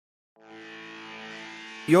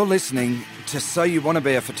You're listening to So You Want to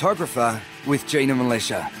Be a Photographer with Gina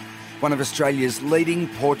Militia, one of Australia's leading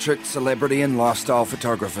portrait, celebrity and lifestyle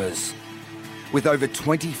photographers. With over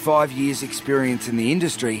 25 years' experience in the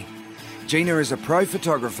industry, Gina is a pro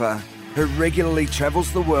photographer who regularly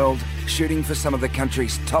travels the world shooting for some of the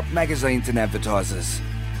country's top magazines and advertisers.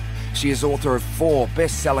 She is author of 4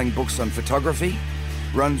 best-selling books on photography,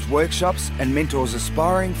 runs workshops and mentors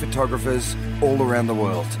aspiring photographers all around the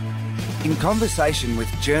world. In conversation with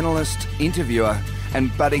journalist, interviewer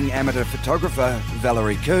and budding amateur photographer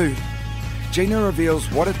Valerie Khoo, Gina reveals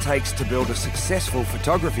what it takes to build a successful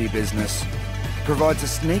photography business, provides a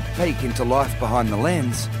sneak peek into life behind the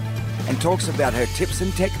lens, and talks about her tips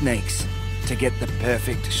and techniques to get the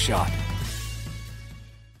perfect shot.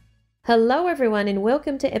 Hello everyone and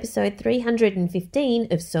welcome to episode 315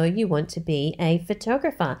 of So You Want to Be a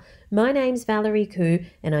Photographer. My name's Valerie Khoo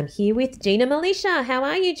and I'm here with Gina Militia. How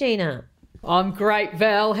are you, Gina? I'm great,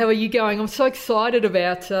 Val. How are you going? I'm so excited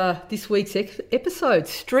about this week's episode,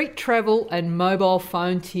 Street Travel and Mobile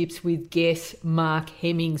Phone Tips with guest Mark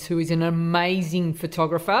Hemmings, who is an amazing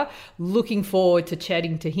photographer. Looking forward to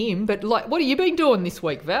chatting to him. But what have you been doing this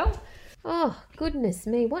week, Val? Oh, goodness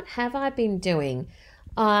me. What have I been doing?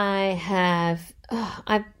 I'm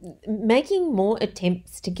making more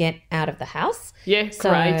attempts to get out of the house. Yeah,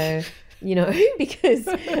 great. Because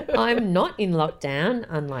I'm not in lockdown,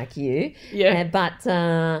 unlike you. Yeah. But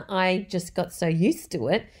I just got so used to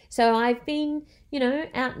it. So I've been,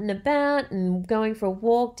 out and about and going for a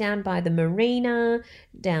walk down by the marina,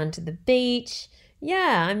 down to the beach.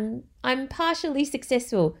 Yeah, I'm partially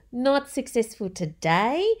successful. Not successful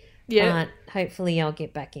today. Yeah. But hopefully I'll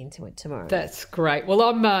get back into it tomorrow. That's great. Well,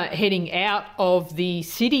 I'm heading out of the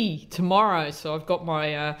city tomorrow, so I've got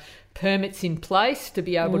my permits in place to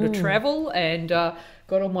be able to travel and got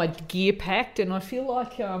all my gear packed, and I feel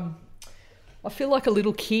like a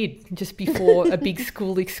little kid just before a big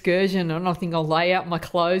school excursion, and I think I'll lay out my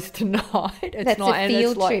clothes tonight. That's a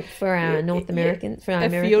field trip for our North Americans, for our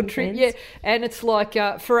American field trip, friends. yeah. And it's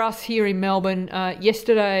like for us here in Melbourne,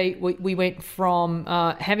 yesterday we went from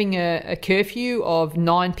having a curfew of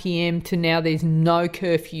 9 p.m. to now there's no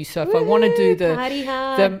curfew. So if I want to do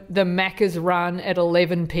the Macca's run at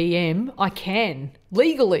 11 p.m, I can.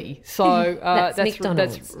 Legally. So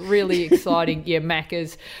that's really exciting. Yeah,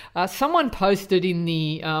 Macca's. Someone posted in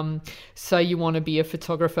the So You Want to Be a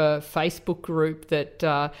Photographer Facebook group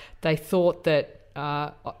that they thought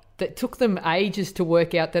that took them ages to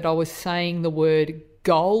work out that I was saying the word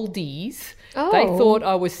goldies. Oh. They thought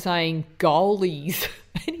I was saying goalies.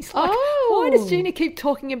 And he's like, why does Gina keep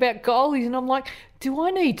talking about goalies? And I'm like, do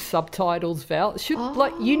I need subtitles, Val?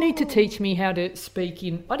 You need to teach me how to speak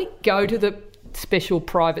in. I didn't go to the special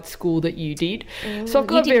private school that you did, so I've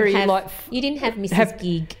got you didn't have Mrs.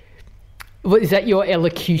 Gig. What, is that your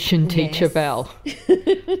elocution teacher, Yes. Val?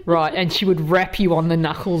 Right, and she would rap you on the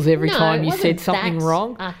knuckles every time you said something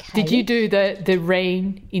wrong. Archaic. Did you do the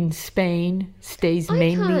rain in Spain stays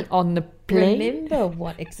mainly on the plain? Remember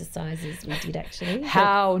what exercises we did actually?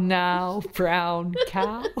 How now, brown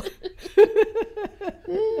cow?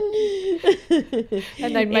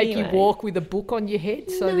 And they make you walk with a book on your head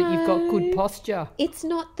so that you've got good posture. It's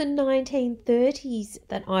not the 1930s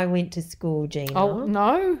that I went to school, Gina. Oh,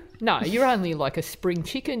 no, you're only like a spring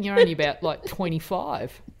chicken. You're only about like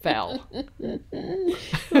 25, Val.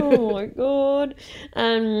 Oh, my God.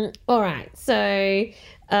 All right, so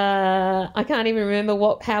I can't even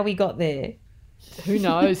remember how we got there. Who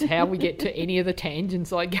knows how we get to any of the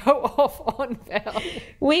tangents I go off on, Val.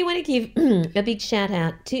 We want to give a big shout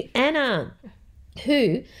out to Anna,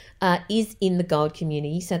 who is in the gold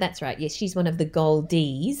community. So that's right. Yes, she's one of the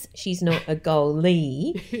goldies. She's not a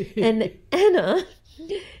goalie. And Anna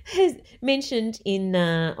has mentioned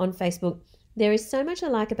on Facebook, there is so much I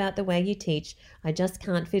like about the way you teach. I just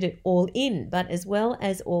can't fit it all in. But as well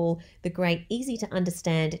as all the great, easy to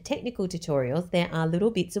understand technical tutorials, there are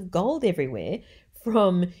little bits of gold everywhere,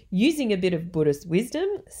 from using a bit of Buddhist wisdom,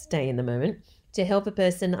 stay in the moment, to help a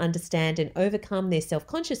person understand and overcome their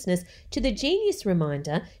self-consciousness, to the genius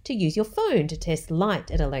reminder to use your phone to test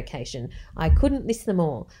light at a location. I couldn't list them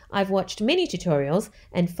all. I've watched many tutorials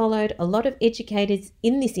and followed a lot of educators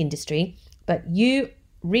in this industry, but you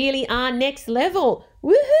really are next level.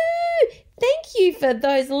 Woohoo! Thank you for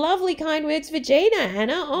those lovely kind words for Gina,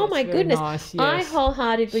 Anna. Oh, That's my goodness. nice, yes. I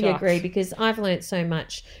wholeheartedly agree, because I've learnt so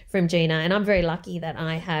much from Gina, and I'm very lucky that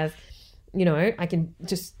I have I can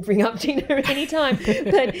just ring up Gina anytime.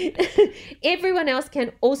 But everyone else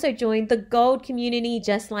can also join the Gold community,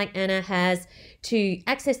 just like Anna has, to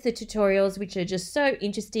access the tutorials, which are just so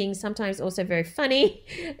interesting, sometimes also very funny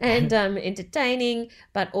and entertaining,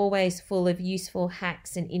 but always full of useful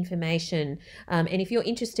hacks and information. And if you're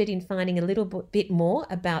interested in finding a little bit more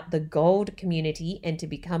about the Gold community and to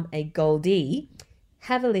become a Goldie,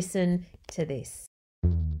 have a listen to this.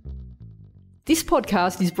 This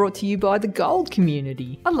podcast is brought to you by the Gold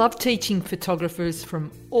community. I love teaching photographers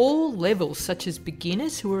from all levels, such as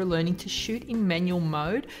beginners who are learning to shoot in manual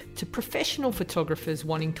mode to professional photographers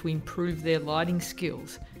wanting to improve their lighting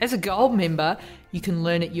skills. As a Gold member, you can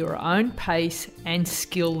learn at your own pace and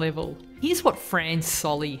skill level. Here's what Fran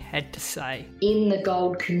Solly had to say. In the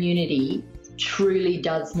Gold community, truly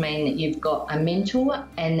does mean that you've got a mentor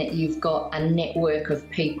and that you've got a network of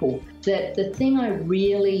people. The thing I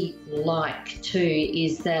really like too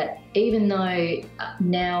is that even though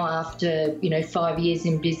now after 5 years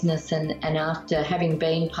in business and after having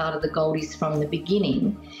been part of the Goldies from the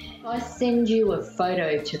beginning, if I send you a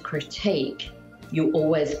photo to critique, you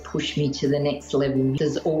always push me to the next level.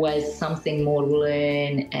 There's always something more to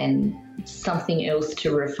learn and something else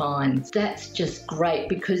to refine. That's just great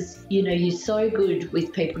because, you're so good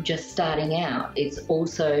with people just starting out. It's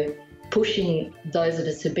also pushing those of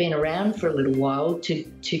us who've been around for a little while to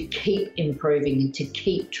keep improving and to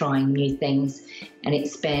keep trying new things and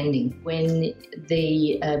expanding. When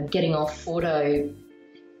the Getting Off Photo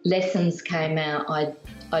lessons came out,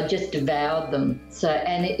 I just devoured them.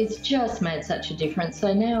 And it's just made such a difference.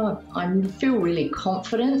 So now I feel really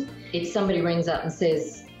confident. If somebody rings up and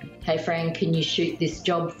says, "Hey Fran, can you shoot this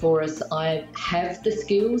job for us?" I have the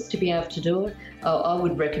skills to be able to do it. I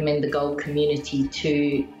would recommend the Gold community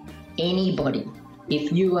to anybody.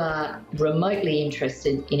 If you are remotely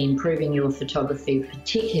interested in improving your photography,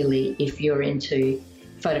 particularly if you're into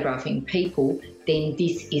photographing people, then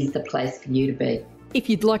this is the place for you to be. If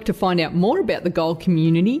you'd like to find out more about the Gold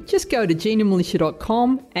community, just go to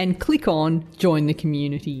ginamilicia.com and click on Join the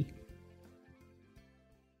Community.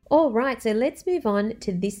 All right, so let's move on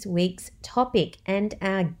to this week's topic and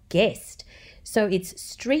our guest. So it's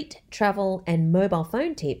street travel and mobile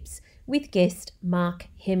phone tips with guest Mark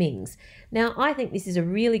Hemmings. Now, I think this is a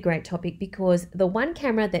really great topic because the one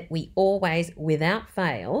camera that we always, without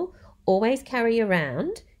fail, always carry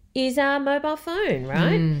around is our mobile phone,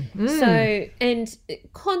 right? So, and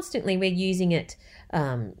constantly we're using it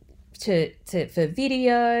for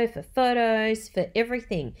video, for photos, for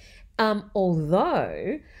everything.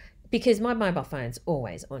 Although, because my mobile phone's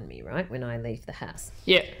always on me, right, when I leave the house.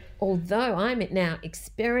 Yeah. Although I'm now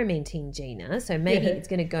experimenting, Gina, so maybe it's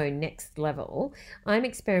going to go next level. I'm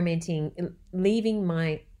experimenting leaving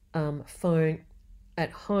my phone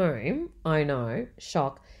at home. I know,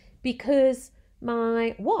 shock, because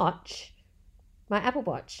my watch, my Apple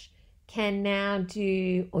Watch, can now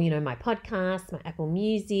do, my podcasts, my Apple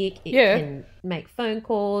Music. It can make phone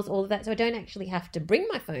calls, all of that. So I don't actually have to bring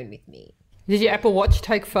my phone with me. Did your Apple Watch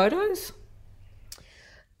take photos?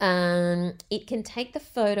 It can take the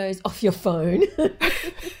photos off your phone.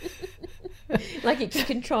 Like it can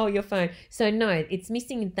control your phone. So no, it's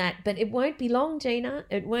missing that, but it won't be long, Gina.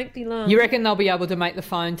 It won't be long. You reckon they'll be able to make the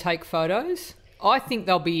phone take photos? I think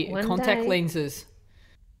they'll be contact lenses.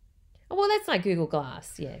 Oh, well, that's like Google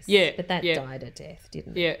Glass, yes. Yeah. But that died a death,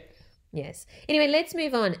 didn't it? Yeah. Yes. Anyway, let's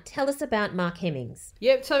move on. Tell us about Mark Hemmings.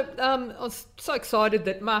 Yeah, so I was so excited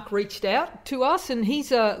that Mark reached out to us, and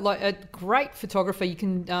he's a great photographer. You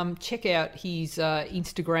can check out his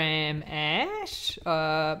Instagram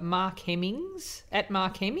at Mark Hemmings,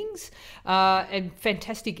 and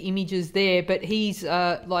fantastic images there. But he's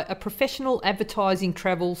like a professional advertising,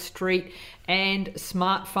 travel, street and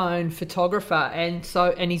smartphone photographer, and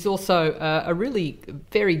he's also a really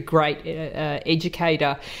very great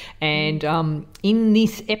educator. And in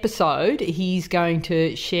this episode, he's going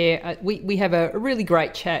to share. We have a really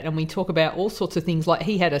great chat, and we talk about all sorts of things. Like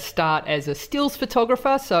he had a start as a stills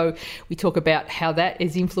photographer, so we talk about how that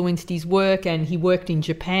has influenced his work, and he worked in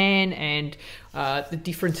Japan and the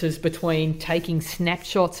differences between taking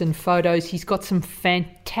snapshots and photos. He's got some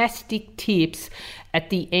fantastic tips at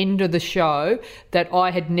the end of the show that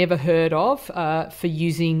I had never heard of for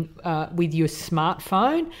using with your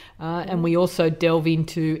smartphone. And we also delve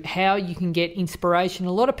into how you can get inspiration.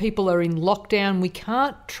 A lot of people are in lockdown. We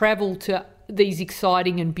can't travel to these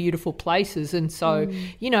exciting and beautiful places. And so,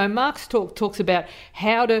 Mark's talks about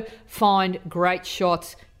how to find great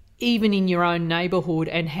shots even in your own neighbourhood,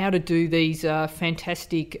 and how to do these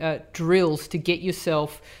fantastic drills to get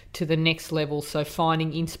yourself to the next level. So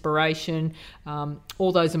finding inspiration,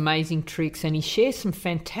 all those amazing tricks. And he shares some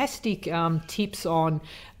fantastic tips on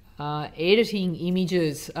editing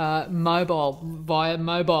images via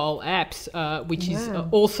mobile apps, which is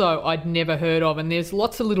also I'd never heard of. And there's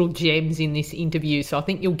lots of little gems in this interview, so I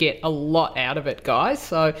think you'll get a lot out of it, guys.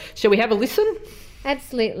 So shall we have a listen?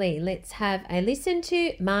 Absolutely. Let's have a listen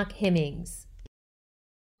to Mark Hemmings.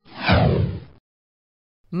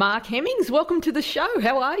 Mark Hemmings, welcome to the show.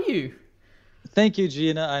 How are you? Thank you,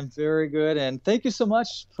 Gina. I'm very good. And thank you so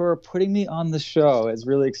much for putting me on the show. It's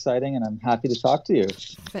really exciting, and I'm happy to talk to you.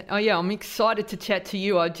 Oh, yeah, I'm excited to chat to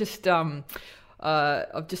you. I've just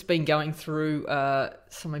been going through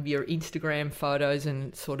some of your Instagram photos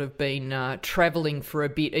and sort of been travelling for a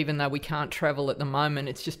bit, even though we can't travel at the moment.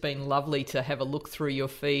 It's just been lovely to have a look through your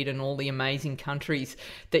feed and all the amazing countries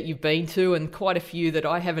that you've been to, and quite a few that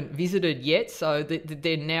I haven't visited yet, so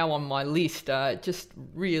they're now on my list. Just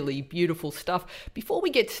really beautiful stuff. Before we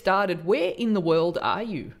get started, where in the world are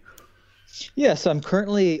you? Yes, I'm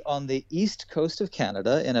currently on the east coast of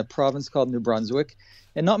Canada in a province called New Brunswick.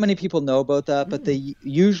 And not many people know about that, but they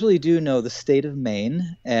usually do know the state of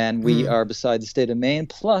Maine. And we are beside the state of Maine,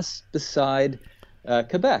 plus beside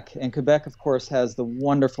Quebec. And Quebec, of course, has the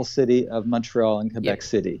wonderful city of Montreal and Quebec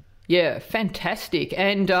City. Yeah, fantastic.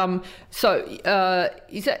 And so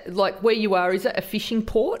is that, like, where you are, is that a fishing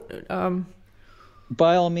port?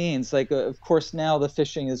 By all means. Like, of course, now the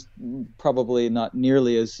fishing is probably not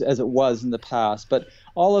nearly as it was in the past. But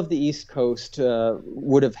all of the East Coast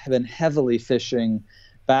would have been heavily fishing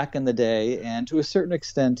back in the day, and to a certain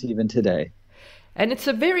extent even today. And it's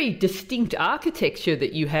a very distinct architecture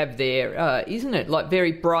that you have there, isn't it? Like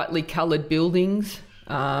very brightly coloured buildings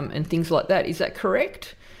and things like that. Is that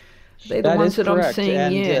correct? They're the ones that I'm seeing,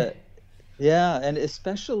 and, and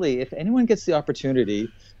especially if anyone gets the opportunity,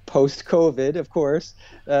 post-COVID, of course,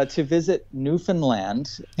 to visit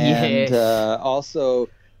Newfoundland and also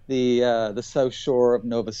the South Shore of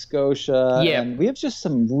Nova Scotia. Yeah. And we have just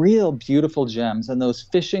some real beautiful gems, and those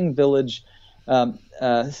fishing village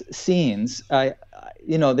scenes,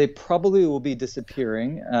 they probably will be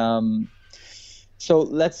disappearing. So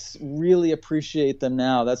let's really appreciate them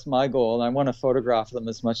now. That's my goal, and I want to photograph them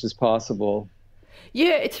as much as possible.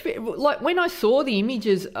 Yeah, it's like when I saw the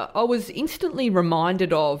images, I was instantly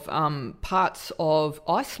reminded of parts of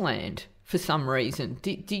Iceland for some reason.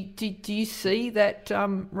 Do you see that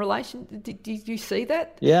relation? Did you see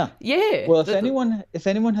that? Yeah. Yeah. Well, if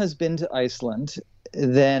anyone has been to Iceland,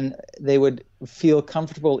 then they would feel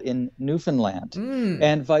comfortable in Newfoundland,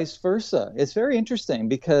 and vice versa. It's very interesting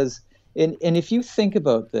because, and if you think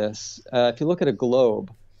about this, if you look at a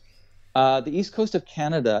globe, the east coast of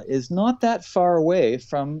Canada is not that far away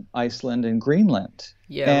from Iceland and Greenland.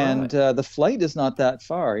 Yeah, and the flight is not that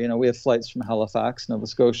far. We have flights from Halifax, Nova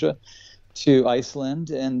Scotia, to Iceland.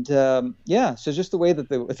 And so just the way that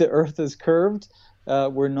the Earth is curved,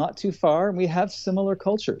 we're not too far, and we have similar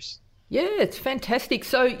cultures. Yeah, it's fantastic.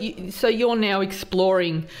 So you're now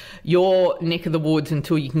exploring your neck of the woods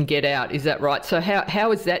until you can get out. Is that right? So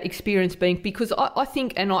how has that experience been? Because I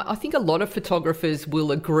think a lot of photographers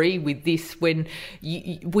will agree with this, when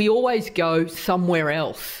we always go somewhere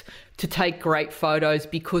else to take great photos,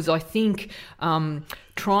 because I think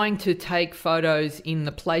trying to take photos in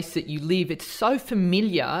the place that you live, it's so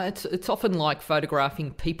familiar. It's often like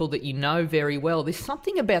photographing people that you know very well. There's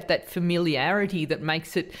something about that familiarity that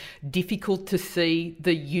makes it difficult to see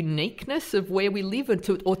the uniqueness of where we live,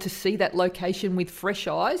 or to see that location with fresh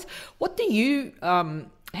eyes. What do you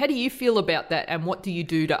how do you feel about that, and what do you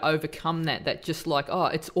do to overcome that? That just like,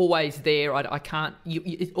 it's always there. I can't.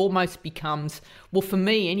 It almost becomes, well, for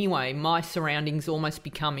me anyway, my surroundings almost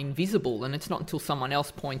become invisible, and it's not until someone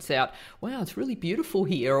else points out, "Wow, it's really beautiful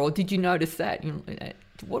here," or "Did you notice that?"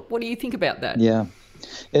 What do you think about that? Yeah,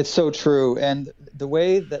 it's so true. And the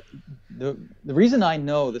way that the reason I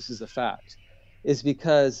know this is a fact is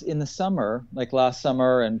because in the summer, like last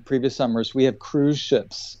summer and previous summers, we have cruise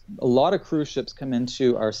ships. A lot of cruise ships come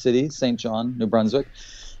into our city, St. John, New Brunswick,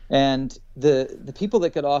 and the people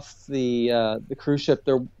that get off the cruise ship,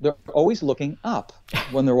 they're always looking up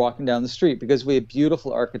when they're walking down the street, because we have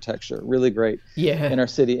beautiful architecture, really great in our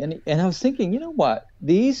city. And I was thinking, you know what?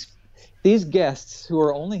 These guests who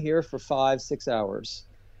are only here for 5-6 hours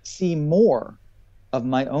see more of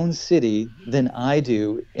my own city than I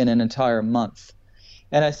do in an entire month.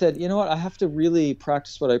 And I said, you know what, I have to really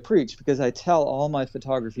practice what I preach, because I tell all my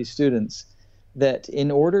photography students that in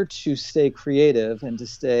order to stay creative and to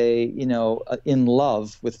stay, in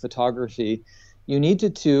love with photography, you need to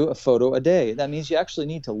do a photo a day. That means you actually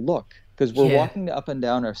need to look, because we're walking up and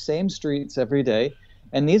down our same streets every day.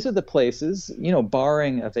 And these are the places,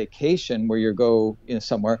 barring a vacation where you go,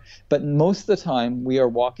 somewhere, but most of the time we are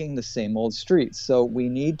walking the same old streets. So we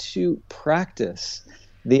need to practice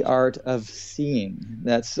the art of seeing.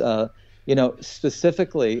 That's,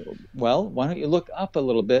 specifically, well, why don't you look up a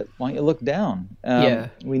little bit? Why don't you look down?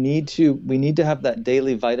 We need to have that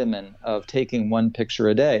daily vitamin of taking one picture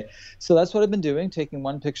a day. So that's what I've been doing, taking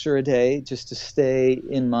one picture a day just to stay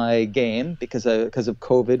in my game, because of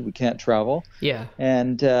COVID, we can't travel. Yeah.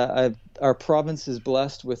 And our province is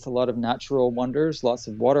blessed with a lot of natural wonders, lots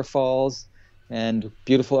of waterfalls and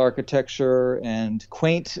beautiful architecture and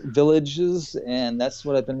quaint villages. And that's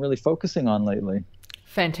what I've been really focusing on lately.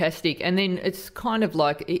 Fantastic. And then it's kind of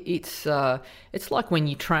like it's like when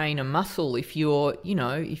you train a muscle. If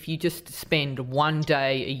you just spend one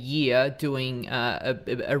day a year doing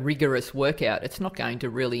a rigorous workout, it's not going to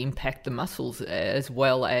really impact the muscles as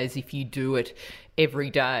well as if you do it every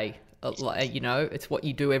day. It's what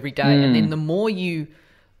you do every day. And then the more you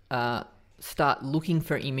start looking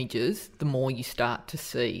for images, the more you start to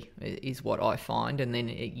see, is what I find. And then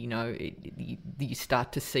you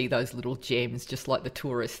start to see those little gems, just like the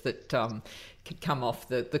tourists that come off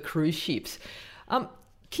the cruise ships. Can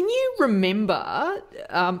you remember,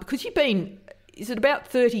 because you've been, is it about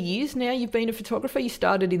 30 years now you've been a photographer? You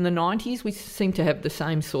started in the 90s. We seem to have the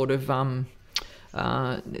same sort of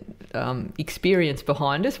experience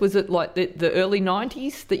behind us. Was it like the early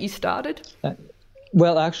 90s that you started?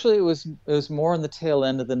 Well, actually, it was more on the tail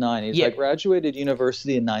end of the 90s. Yeah. I graduated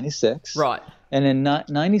university in 96. Right. And in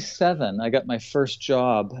 97, I got my first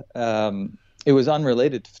job. It was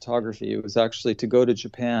unrelated to photography. It was actually to go to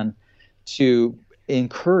Japan to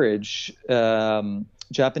encourage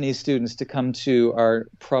Japanese students to come to our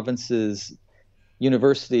province's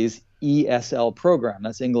university's ESL program.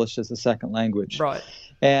 That's English as a Second Language. Right.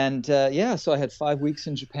 And so I had 5 weeks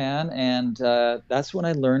in Japan, and that's when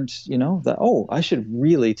I learned, that I should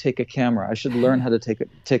really take a camera. I should learn how to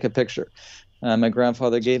take a picture. My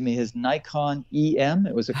grandfather gave me his Nikon EM.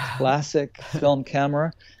 It was a classic film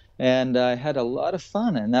camera, and I had a lot of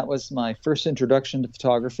fun. And that was my first introduction to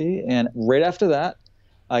photography. And right after that,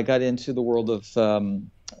 I got into the world of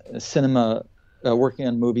cinema, working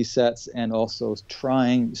on movie sets, and also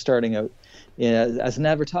starting out as an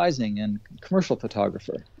advertising and commercial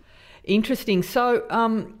photographer. Interesting. So,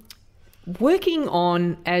 working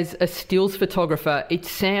on as a stills photographer, it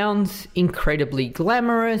sounds incredibly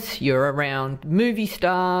glamorous. You're around movie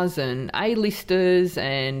stars and A-listers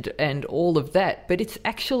and all of that. But it's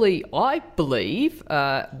actually, I believe,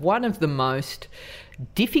 one of the most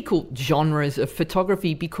difficult genres of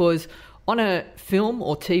photography, because on a film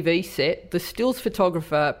or TV set, the stills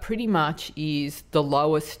photographer pretty much is the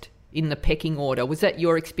lowest in the pecking order. Was that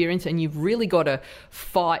your experience? And you've really got to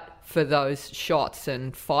fight for those shots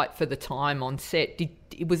and fight for the time on set.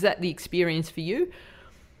 Was that the experience for you?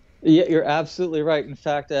 Yeah, you're absolutely right. In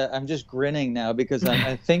fact, I'm just grinning now because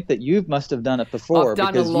I think that you must have done it before. I've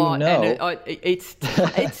done because a lot, and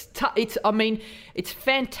it's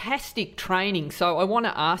fantastic training. So I want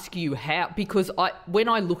to ask you how, because when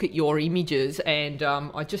I look at your images, and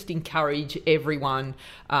I just encourage everyone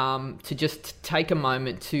to just take a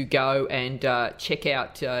moment to go and check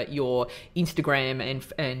out your Instagram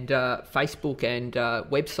and Facebook and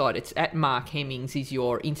website. It's at Mark Hemmings is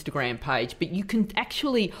your Instagram page, but you can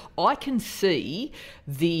actually, I can see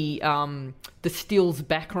the stills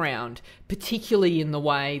background, particularly in the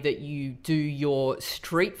way that you do your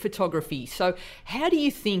street photography. So how do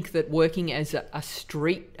you think that working as a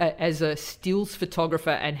stills photographer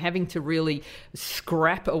and having to really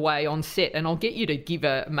scrap away on set, and I'll get you to give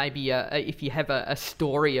if you have a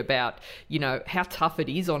story about, how tough it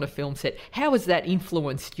is on a film set, how has that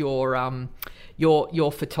influenced your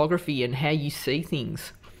photography and how you see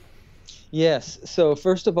things? Yes. So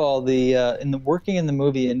first of all, working in the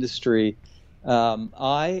movie industry,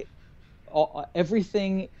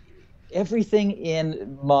 everything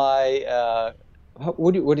in my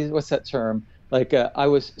what's that term? I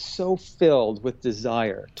was so filled with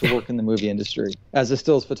desire to work in the movie industry as a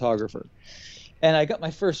stills photographer. And I got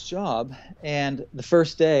my first job, and the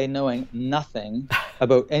first day, knowing nothing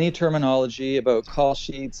about any terminology, about call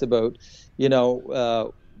sheets, about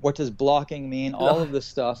what does blocking mean, all of this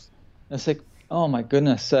stuff. And it's like, oh my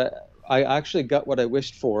goodness, I actually got what I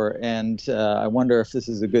wished for, and I wonder if this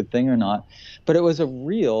is a good thing or not. But it was a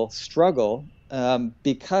real struggle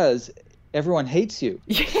because everyone hates you.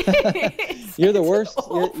 Yes, you're the worst.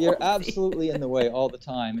 You're absolutely in the way all the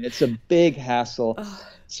time. It's a big hassle.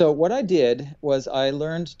 So what I did was I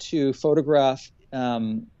learned to photograph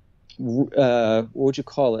what would you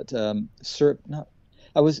call it?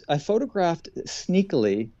 I photographed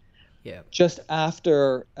sneakily. Yeah. Just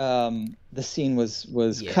after the scene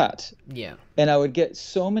was cut. Yeah. And I would get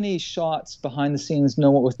so many shots behind the scenes,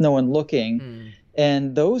 with no one looking.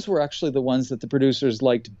 And those were actually the ones that the producers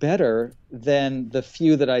liked better than the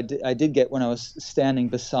few that I did get when I was standing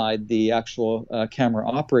beside the actual camera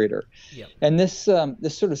operator. Yep. And this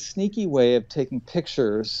sort of sneaky way of taking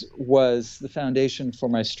pictures was the foundation for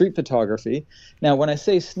my street photography. Now, when I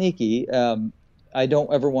say sneaky, I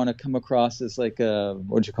don't ever want to come across as like a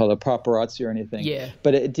paparazzi or anything. Yeah.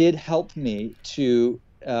 But it did help me to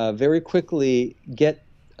very quickly get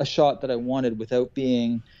a shot that I wanted without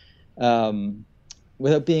being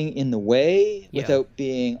in the way, without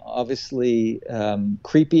being obviously the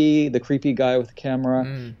creepy guy with the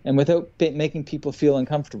camera, and without making people feel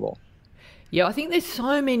uncomfortable. Yeah, I think there's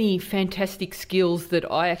so many fantastic skills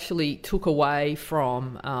that I actually took away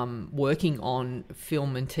from working on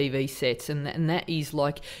film and TV sets, and that is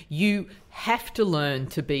like you have to learn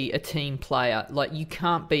to be a team player. Like you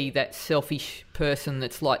can't be that selfish person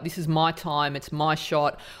that's like, this is my time, it's my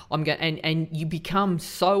shot, I'm going, and you become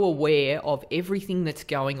so aware of everything that's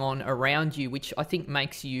going on around you, which I think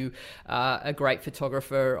makes you a great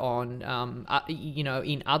photographer on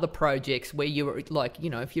in other projects where you're like,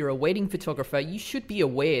 if you're a wedding photographer, you should be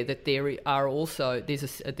aware that there's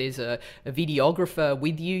a videographer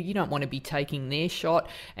with you. You don't want to be taking their shot,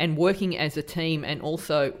 and working as a team, and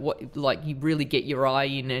also you really get your eye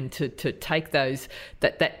in and to take those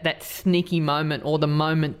that sneaky moment, or the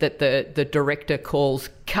moment that the director calls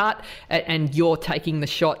cut and you're taking the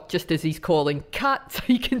shot just as he's calling cut, so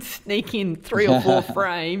you can sneak in 3 or 4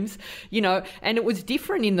 frames, and it was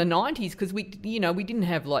different in the 90s because we didn't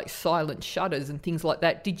have like silent shutters and things like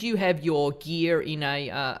that. Did you have your gear in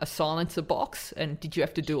a silencer box, and did you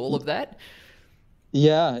have to do all of that?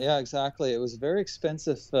 Yeah, exactly. It was a very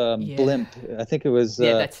expensive blimp. I think it was.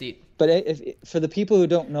 Yeah, that's it. But for the people who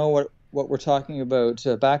don't know what we're talking about,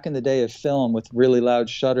 back in the day of film with really loud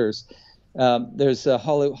shutters, there's a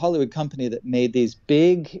Hollywood company that made these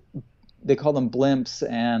big, they call them blimps,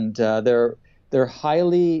 and they're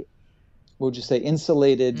highly, what would you say,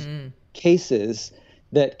 insulated cases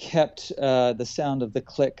that kept the sound of the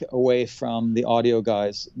click away from the audio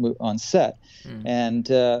guys on set. And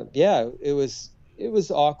it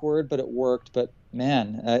was awkward, but it worked. But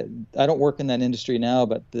man, I don't work in that industry now,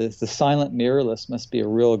 but the silent mirrorless must be a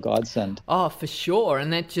real godsend. Oh, for sure.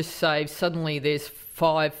 And that just saves, suddenly there's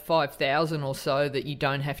 5,000 or so that you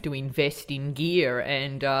don't have to invest in gear.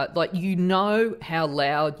 And how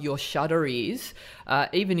loud your shutter is,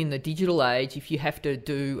 even in the digital age, if you have to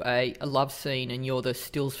do a love scene and you're the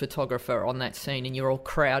stills photographer on that scene and you're all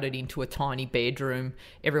crowded into a tiny bedroom,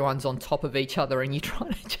 everyone's on top of each other and you're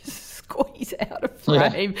trying to just squeeze out a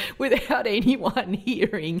frame without anyone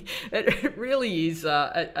hearing. It really is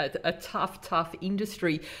a tough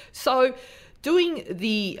industry. So doing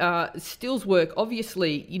the stills work,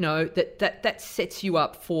 obviously, that sets you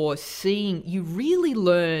up for seeing. You really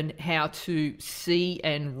learn how to see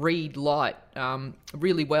and read light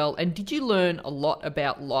really well. And did you learn a lot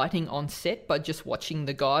about lighting on set by just watching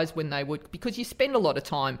the guys when they would, because you spend a lot of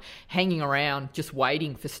time hanging around just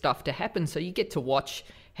waiting for stuff to happen, so you get to watch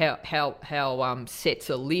how sets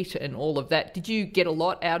are lit and all of that. Did you get a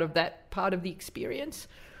lot out of that part of the experience?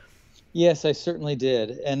 Yes, I certainly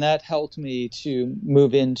did. And that helped me to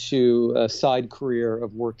move into a side career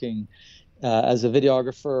of working as a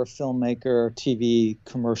videographer, filmmaker, TV,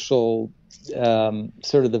 commercial,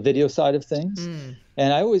 sort of the video side of things.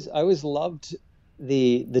 And I always loved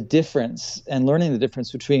the difference and learning the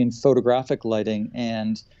difference between photographic lighting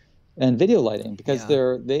and video lighting, because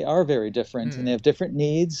they are very different and they have different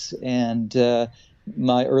needs. And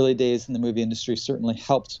my early days in the movie industry certainly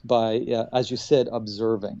helped by, as you said,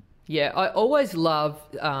 observing. Yeah, I always love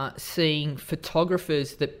seeing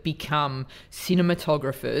photographers that become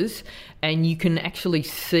cinematographers, and you can actually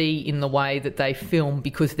see in the way that they film,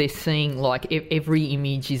 because they're seeing like every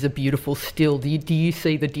image is a beautiful still. Do you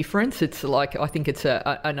see the difference? It's like, I think it's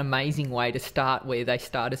an amazing way to start, where they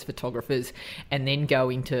start as photographers and then go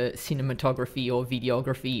into cinematography or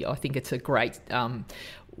videography. I think it's a great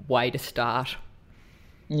way to start.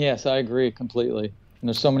 Yes, I agree completely. And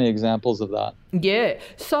there's so many examples of that. Yeah.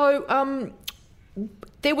 So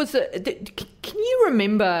there was can you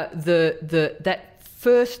remember that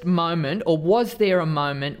first moment, or was there a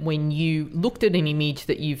moment when you looked at an image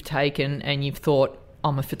that you've taken and you've thought,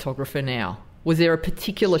 I'm a photographer now? Was there a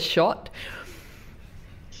particular shot?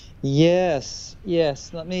 Yes.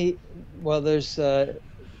 There's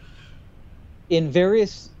in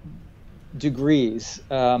various degrees.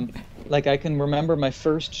 Like I can remember my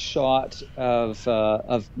first shot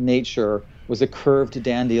of nature was a curved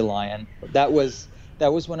dandelion. That was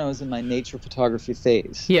when I was in my nature photography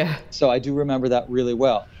phase. Yeah. So I do remember that really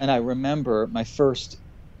well. And I remember my first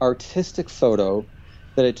artistic photo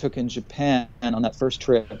that I took in Japan on that first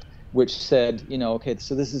trip, which said, okay,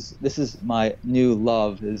 so this is my new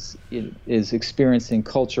love is experiencing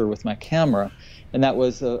culture with my camera. And that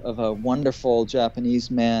was of a wonderful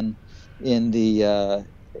Japanese man in the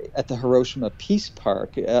at the Hiroshima Peace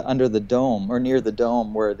Park under the dome, or near the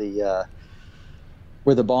dome where the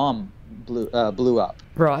bomb blew up.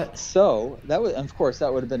 Right. So that was, of course,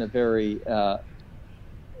 that would have been a very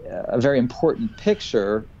important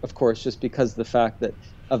picture, of course, just because of the fact that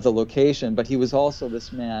of the location. But he was also,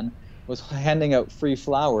 this man was handing out free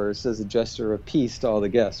flowers as a gesture of peace to all the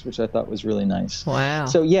guests, which I thought was really nice. Wow.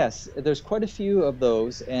 So yes, there's quite a few of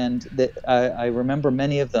those, and I remember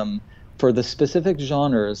many of them for the specific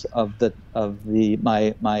genres of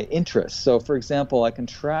my interests. So, for example, I can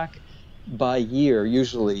track by year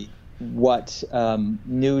usually what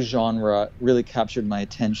new genre really captured my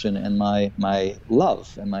attention and my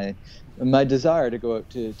love and my desire to go out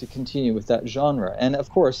to continue with that genre. And of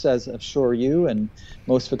course, as I'm sure you and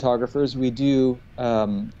most photographers, we do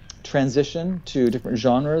transition to different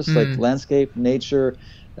genres like landscape, nature,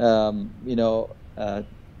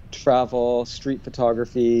 travel, street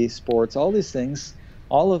photography, sports, all these things.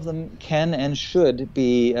 All of them can and should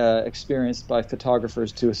be experienced by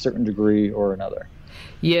photographers to a certain degree or another.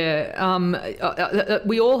 Yeah,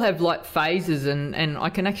 we all have like phases, and I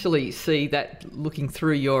can actually see that looking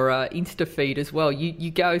through your Insta feed as well.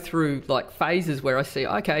 You go through like phases where I see,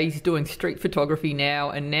 okay, he's doing street photography now,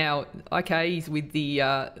 and now, okay, he's with the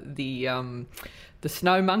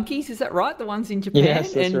snow monkeys, is that right? The ones in Japan?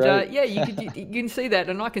 Yes, that's right. Yeah, you can see that,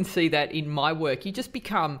 and I can see that in my work. You just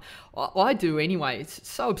become, I do anyway, it's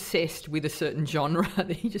so obsessed with a certain genre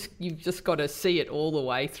that you've just got to see it all the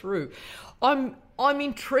way through. I'm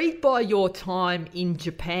intrigued by your time in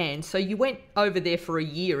Japan. So you went over there for a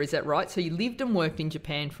year, is that right? So you lived and worked in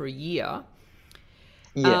Japan for a year.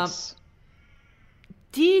 Yes.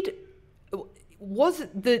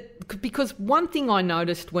 Because one thing I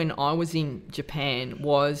noticed when I was in Japan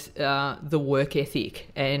was the work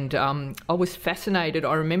ethic, and I was fascinated.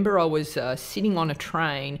 I remember I was sitting on a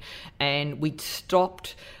train, and we'd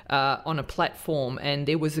stopped on a platform, and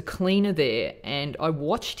there was a cleaner there, and I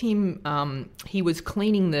watched him. He was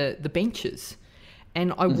cleaning the benches.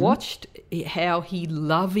 And I watched how he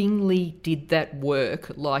lovingly did that work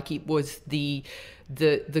like it was the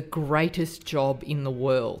greatest job in the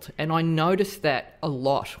world. And I noticed that a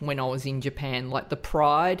lot when I was in Japan, like the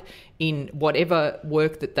pride in whatever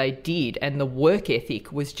work that they did, and the work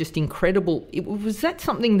ethic was just incredible. Was that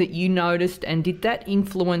something that you noticed, and did that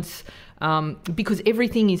influence, because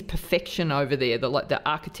everything is perfection over there, the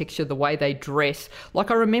architecture, the way they dress.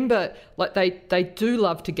 Like I remember, like they do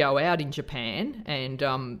love to go out in Japan, and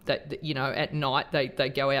at night they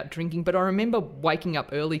go out drinking. But I remember waking up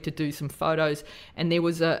early to do some photos, and there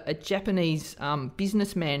was a Japanese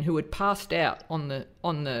businessman who had passed out on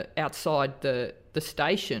the outside the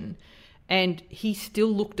station, and he still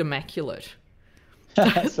looked immaculate.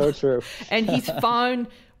 So true. And his phone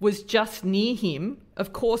was just near him.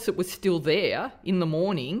 Of course, it was still there in the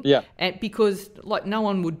morning. Yeah. And because no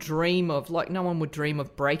one would dream of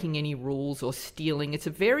breaking any rules or stealing. It's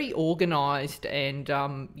a very organised and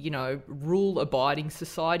rule-abiding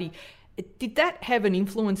society. Did that have an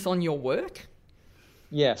influence on your work?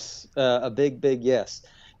 Yes, a big yes.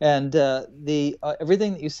 And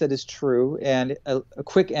everything that you said is true. And a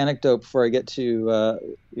quick anecdote before I get to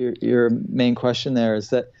your main question there is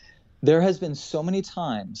that there has been so many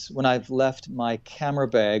times when I've left my camera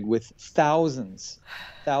bag with thousands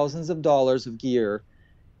of dollars of gear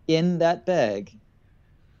in that bag,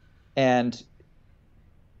 and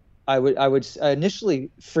I would initially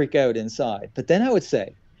freak out inside, but then I would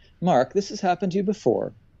say, Mark, this has happened to you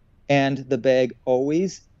before, and the bag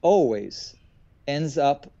always ends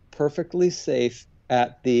up perfectly safe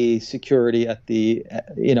at the security at the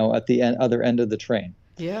other end of the train.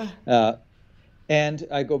 Yeah. And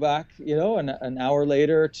I go back, an hour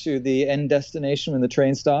later to the end destination when the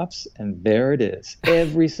train stops, and there it is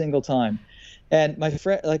every single time. And my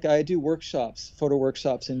friend, I do photo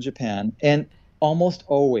workshops in Japan, and almost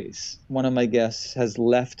always one of my guests has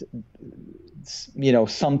left,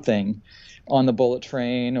 something on the bullet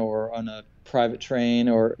train or on a private train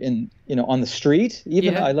or on the street.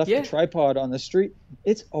 Even I left the tripod on the street.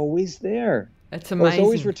 It's always there. That's amazing. Or it's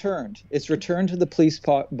always returned. It's returned to the police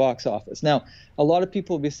box office. Now, a lot of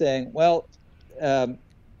people will be saying, well,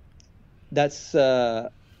 that's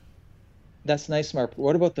That's nice, Mark.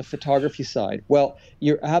 What about the photography side? Well,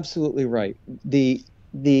 you're absolutely right. The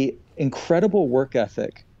incredible work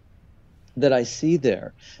ethic that I see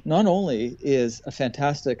there not only is a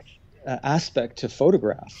fantastic aspect to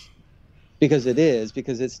photograph, because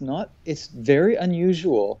it's very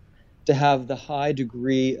unusual to have the high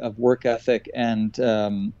degree of work ethic and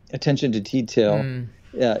attention to detail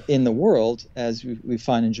in the world as we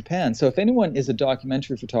find in Japan. So if anyone is a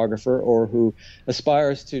documentary photographer or who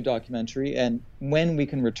aspires to documentary, and when we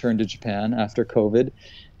can return to Japan after COVID,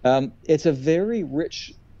 it's a very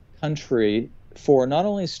rich country for not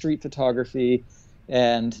only street photography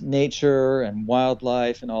and nature and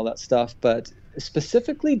wildlife and all that stuff, but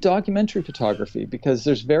specifically documentary photography, because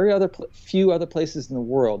there's few other places in the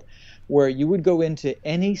world where you would go into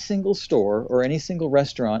any single store or any single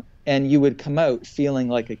restaurant and you would come out feeling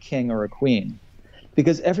like a king or a queen,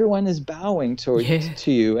 because everyone is bowing to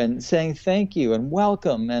you and saying thank you and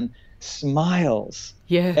welcome and smiles.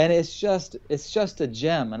 Yeah. And it's just a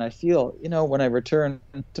gem. And I feel, when I return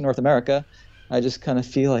to North America, I just kind of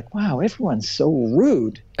feel like, wow, everyone's so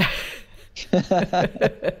rude.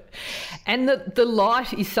 And the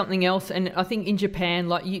light is something else, and I think in Japan,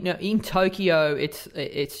 like in Tokyo,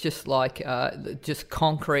 it's just like just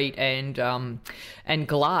concrete and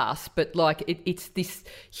glass, but like it's this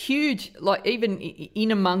huge, like even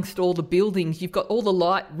in amongst all the buildings, you've got all the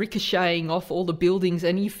light ricocheting off all the buildings,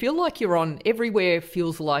 and you feel like you're on everywhere.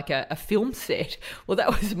 Feels like a film set. Well, that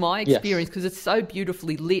was my experience, because it's so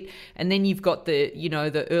beautifully lit, and then you've got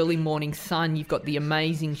the early morning sun, you've got the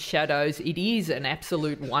amazing shadows. It is an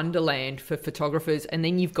absolute wonderland for photographers. And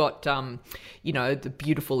then you've got, the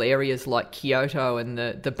beautiful areas like Kyoto and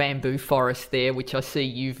the bamboo forest there, which I see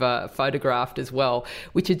you've photographed as well,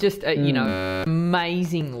 which are just,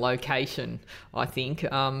 amazing location, I think.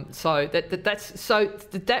 So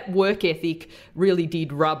that work ethic really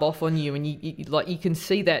did rub off on you. And you can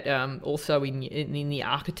see that also in the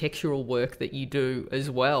architectural work that you do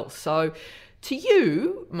as well. So to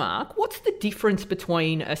you, Mark, what's the difference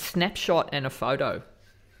between a snapshot and a photo?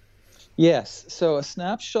 Yes. So a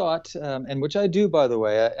snapshot, and which I do, by the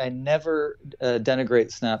way, I never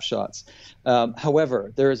denigrate snapshots.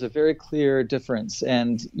 However, there is a very clear difference.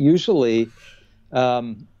 And usually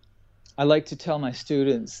I like to tell my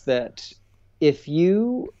students that if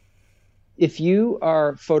you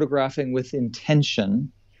are photographing with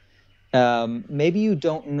intention, maybe you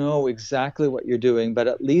don't know exactly what you're doing, but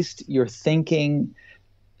at least you're thinking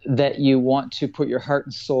that you want to put your heart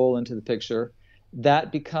and soul into the picture.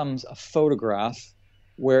 That becomes a photograph,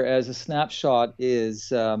 whereas a snapshot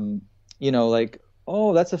is, like,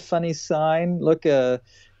 oh, that's a funny sign. Look,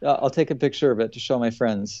 I'll take a picture of it to show my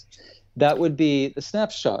friends. That would be the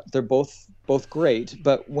snapshot. They're both great,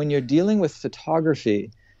 but when you're dealing with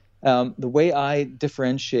photography, the way I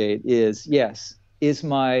differentiate is, yes, is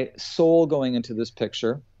my soul going into this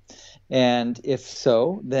picture? And if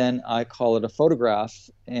so, then I call it a photograph.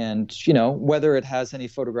 And, whether it has any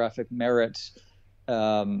photographic merit,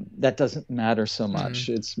 that doesn't matter so much.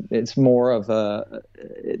 It's more of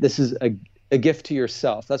this is a gift to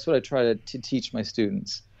yourself. That's what I try to teach my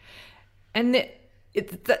students. And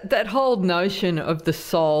that whole notion of the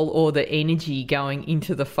soul or the energy going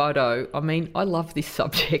into the photo, I mean, I love this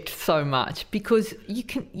subject so much, because you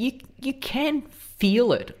can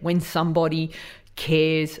feel it when somebody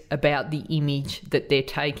cares about the image that they're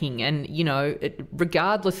taking, and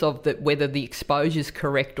regardless of whether the exposure's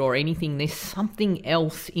correct or anything, there's something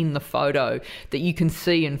else in the photo that you can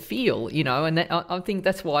see and feel, and I think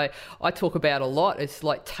that's why I talk about a lot. It's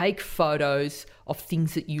like, take photos of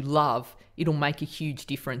things that you love. It'll make a huge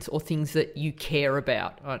difference, or things that you care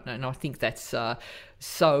about, and I think that's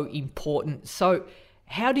so important. So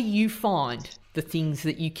how do you find the things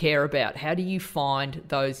that you care about? How do you find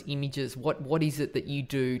those images? What is it that you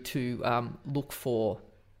do to look for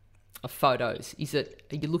photos? Are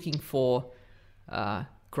you looking for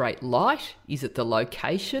great light? Is it the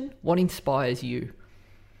location? What inspires you?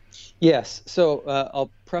 Yes. So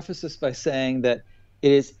I'll preface this by saying that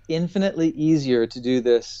it is infinitely easier to do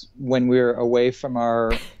this when we're away from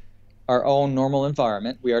our own normal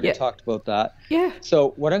environment. We already talked about that. Yeah. So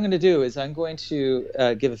what I'm going to do is I'm going to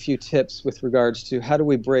give a few tips with regards to how do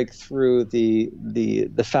we break through the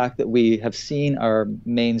fact that we have seen our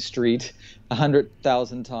main street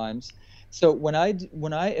 100,000 times. So when I,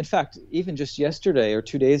 in fact, even just yesterday or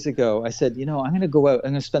 2 days ago, I said, I'm going to go out,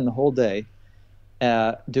 I'm going to spend the whole day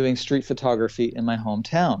doing street photography in my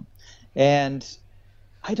hometown. And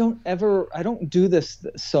I don't do this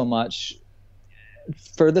so much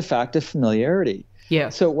for the fact of familiarity. Yeah.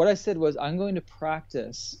 So what I said was, I'm going to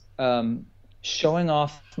practice showing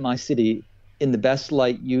off my city in the best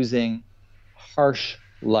light using harsh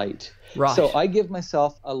light. Right. So I give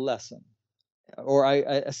myself a lesson, or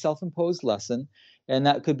a self-imposed lesson, and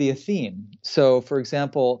that could be a theme. So, for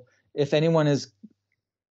example, if anyone is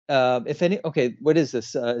okay, what is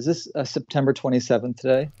this? Is this September 27th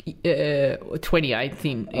today?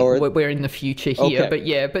 28th. Or, we're in the future here,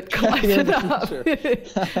 okay. but close enough.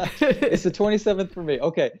 It's the 27th for me.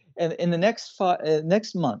 Okay, and in the next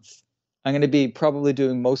month, I'm going to be probably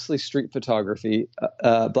doing mostly street photography,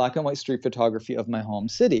 black and white street photography of my home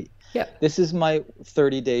city. Yeah. This is my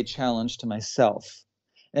 30-day challenge to myself,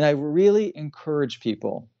 and I really encourage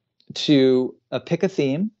people to pick a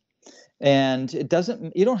theme. And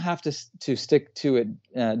you don't have to stick to it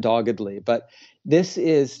doggedly, but this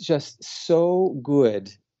is just so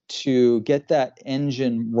good to get that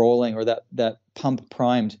engine rolling, or that pump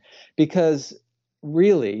primed, because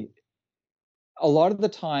really a lot of the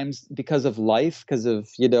times, because of life, because of,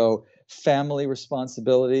 family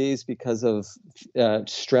responsibilities, because of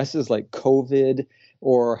stresses like COVID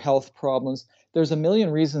or health problems, there's a million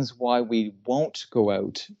reasons why we won't go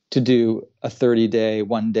out to do a 30-day,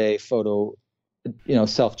 one-day photo,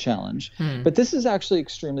 self-challenge. But this is actually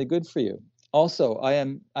extremely good for you. Also, I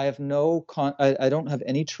don't have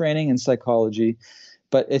any training in psychology,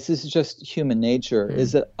 but this is just human nature,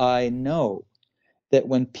 is that I know that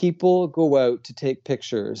when people go out to take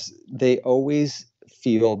pictures, they always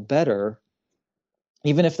feel better,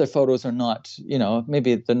 even if their photos are not,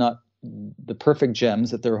 maybe they're not the perfect gems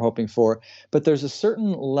that they're hoping for, but there's a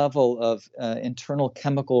certain level of internal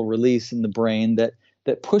chemical release in the brain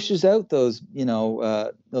that pushes out those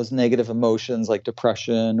negative emotions like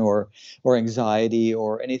depression or anxiety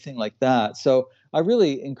or anything like that. So I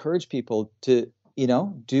really encourage people to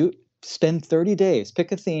spend 30 days,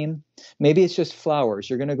 pick a theme. Maybe it's just flowers.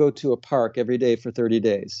 You're going to go to a park every day for 30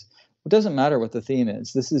 days. It doesn't matter what the theme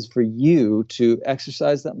is. This is for you to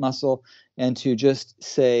exercise that muscle and to just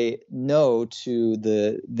say no to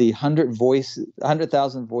the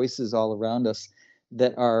 100,000 voices all around us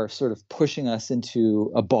that are sort of pushing us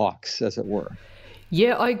into a box, as it were.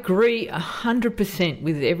 Yeah, I agree 100%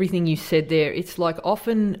 with everything you said there. It's like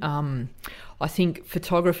often I think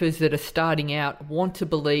photographers that are starting out want to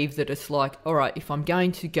believe that it's like, all right, if I'm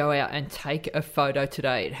going to go out and take a photo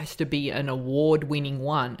today, it has to be an award-winning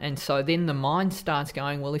one. And so then the mind starts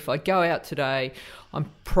going, well, if I go out today, I'm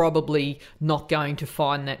probably not going to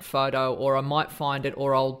find that photo, or I might find it,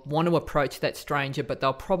 or I'll want to approach that stranger, but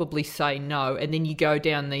they'll probably say no. And then you go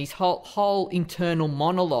down these whole internal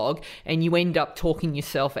monologue, and you end up talking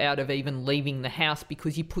yourself out of even leaving the house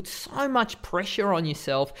because you put so much pressure on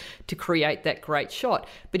yourself to create that great shot.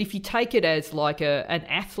 But if you take it as like an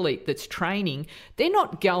athlete that's training, they're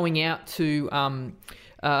not going out to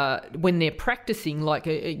when they're practicing, like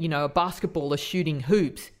a basketballer shooting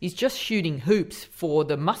hoops, is just shooting hoops for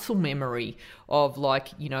the muscle memory of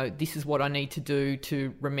this is what I need to do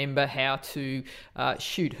to remember how to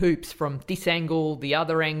shoot hoops from this angle, the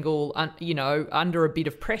other angle, under a bit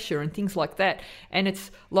of pressure and things like that. And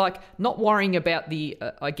it's like not worrying about the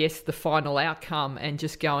final outcome, and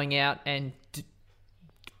just going out and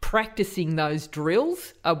practicing those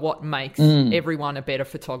drills are what makes everyone a better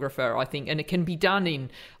photographer, I think. And it can be done in,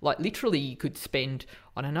 literally you could spend,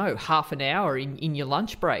 half an hour in your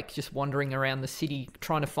lunch break just wandering around the city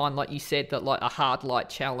trying to find, like you said, that a hard light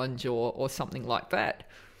challenge or something like that.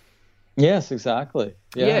 Yes, exactly.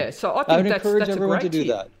 Yeah, so I think I would that's encourage a everyone great to do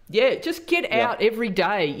tip. that. Yeah, just get out every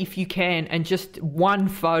day if you can, and just one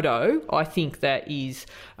photo. I think that is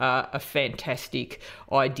a fantastic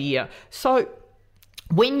idea. So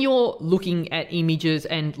when you're looking at images,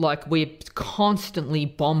 and we're constantly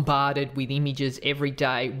bombarded with images every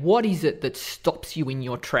day, what is it that stops you in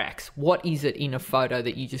your tracks? What is it in a photo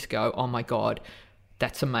that you just go, oh my God,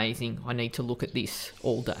 that's amazing, I need to look at this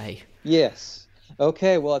all day? Yes.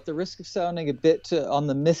 Okay, well, at the risk of sounding a bit on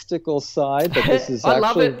the mystical side, but this is I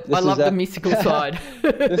love it. I love the mystical side.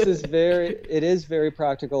 It is very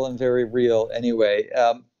practical and very real anyway.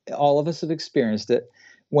 All of us have experienced it.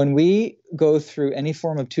 When we go through any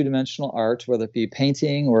form of two-dimensional art, whether it be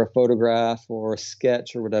painting or a photograph or a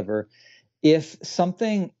sketch or whatever, if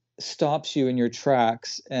something stops you in your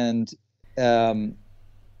tracks and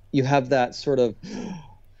you have that sort of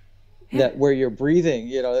that where you're breathing,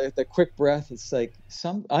 the quick breath, it's like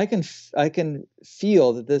I can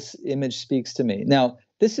feel that this image speaks to me. Now,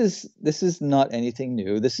 this is not anything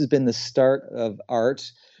new. This has been the start of art.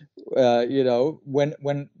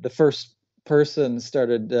 When the first person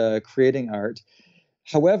started creating art.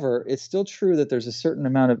 However, it's still true that there's a certain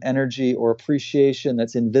amount of energy or appreciation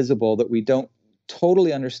that's invisible that we don't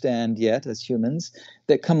totally understand yet as humans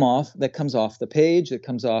that comes off the page, that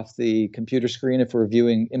comes off the computer screen if we're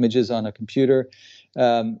viewing images on a computer,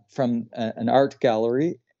 from an art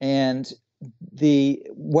gallery. And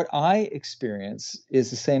what I experience is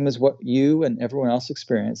the same as what you and everyone else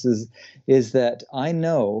experiences, is that I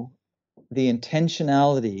know the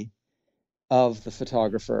intentionality of the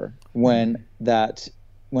photographer when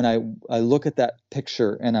I look at that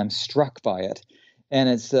picture and I'm struck by it. And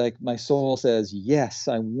it's like my soul says, yes,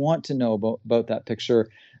 I want to know about that picture.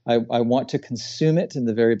 I want to consume it in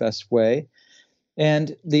the very best way.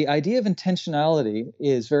 And the idea of intentionality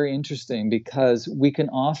is very interesting because we can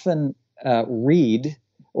often read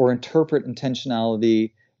or interpret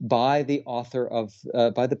intentionality by the author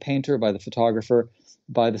by the painter, by the photographer,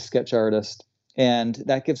 by the sketch artist. And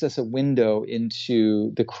that gives us a window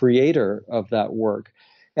into the creator of that work.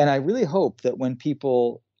 And I really hope that when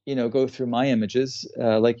people, go through my images,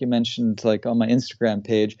 like you mentioned, like on my Instagram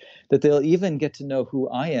page, that they'll even get to know who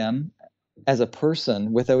I am as a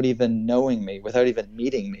person without even knowing me, without even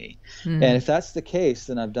meeting me. And if that's the case,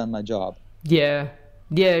 then I've done my job. Yeah,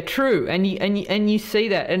 true. And you see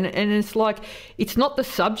that, and it's like, it's not the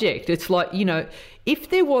subject. It's like,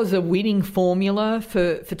 if there was a winning formula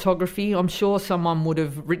for photography, I'm sure someone would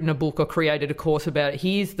have written a book or created a course about it.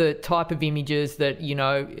 Here's the type of images that,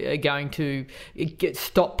 are going to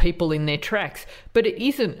stop people in their tracks. But it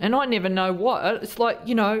isn't. And I never know what. It's like,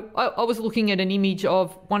 I was looking at an image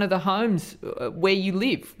of one of the homes where you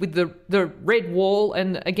live with the red wall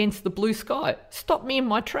and against the blue sky. Stop me in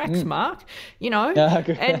my tracks, Mark.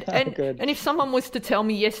 Good. And if someone was to tell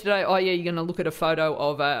me yesterday, oh yeah, you're going to look at a photo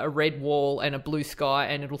of a red wall and a blue sky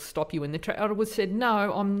and it'll stop you in the track, I would have said,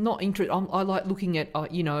 no, I'm not interested. I like looking at,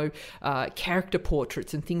 character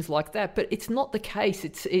portraits and things like that. But it's not the case.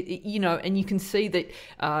 And you can see that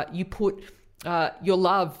you put your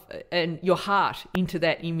love and your heart into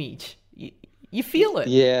that image. You feel it.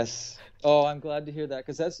 Yes. Oh, I'm glad to hear that,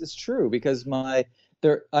 because it's true. Because I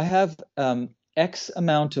have X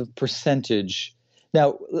amount of percentage.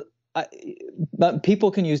 Now, but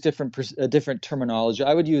people can use different terminology.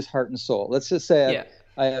 I would use heart and soul. Let's just say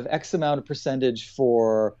I have X amount of percentage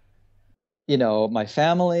for, my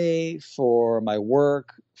family, for my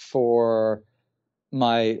work, for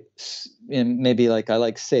maybe like I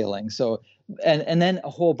like sailing. So, and then a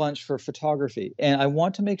whole bunch for photography. And I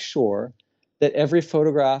want to make sure that every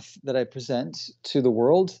photograph that I present to the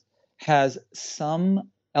world has some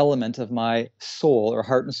element of my soul or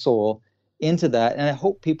heart and soul into that, and I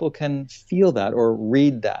hope people can feel that or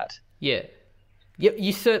read that. Yeah,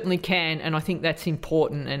 you certainly can, and I think that's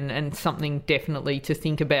important and something definitely to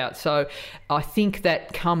think about. So I think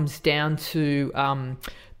that comes down to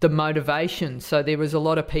the motivation. So there was a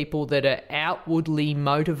lot of people that are outwardly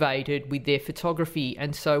motivated with their photography,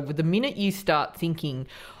 and so with the minute you start thinking,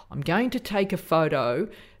 I'm going to take a photo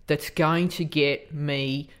that's going to get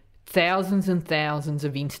me thousands and thousands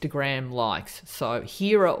of Instagram likes. So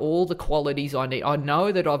here are all the qualities I need. I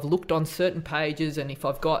know that I've looked on certain pages, and if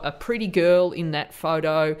I've got a pretty girl in that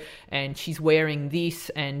photo and she's wearing this,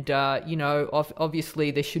 and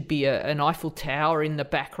obviously there should be an Eiffel Tower in the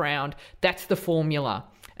background, that's the formula,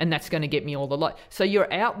 and that's going to get me all the likes. So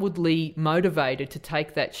you're outwardly motivated to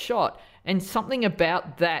take that shot, and something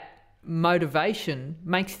about that motivation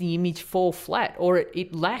makes the image fall flat, or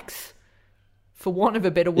it lacks, for want of a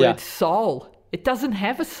better word, soul. It doesn't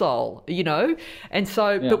have a soul, And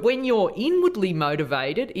so, but when you're inwardly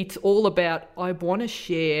motivated, it's all about, I want to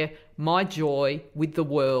share my joy with the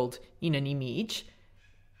world in an image.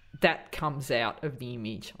 That comes out of the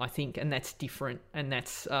image, I think, and that's different. And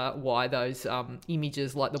that's why those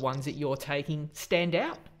images, like the ones that you're taking, stand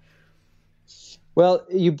out. Well,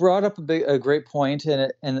 you brought up a great point,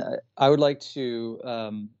 and I would like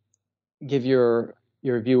to give your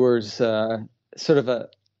viewers sort of a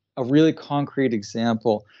really concrete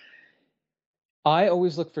example. I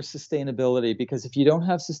always look for sustainability, because if you don't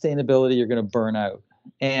have sustainability, you're going to burn out.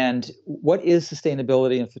 And what is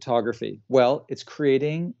sustainability in photography? Well, it's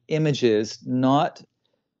creating images not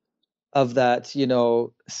of that,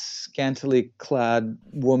 scantily clad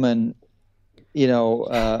woman,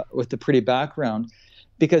 with the pretty background.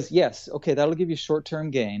 Because yes, okay, that'll give you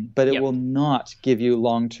short-term gain, but it will not give you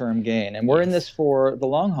long-term gain. And we're in this for the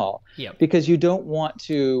long haul, because you don't want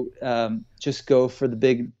to just go for the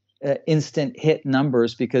big instant hit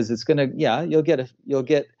numbers, because it's gonna, you'll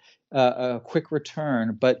get a quick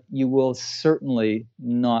return, but you will certainly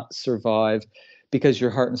not survive because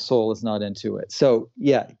your heart and soul is not into it. So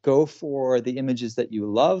go for the images that you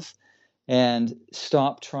love, and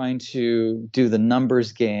stop trying to do the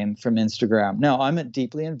numbers game from Instagram. Now, I'm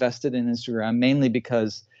deeply invested in Instagram, mainly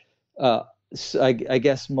because I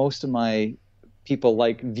guess most of my people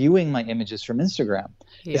like viewing my images from Instagram.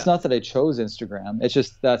 Yeah. It's not that I chose Instagram. It's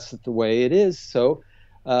just that's the way it is. So,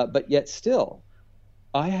 but yet still,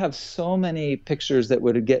 I have so many pictures that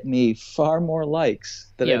would get me far more likes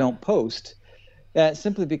that I don't post,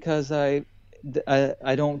 simply because I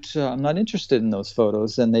don't. I'm not interested in those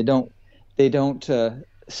photos, and they don't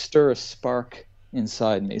stir a spark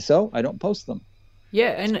inside me, so I don't post them.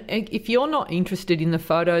 Yeah, and if you're not interested in the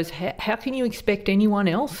photos, how can you expect anyone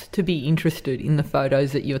else to be interested in the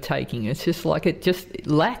photos that you're taking? It's just like it just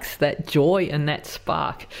lacks that joy and that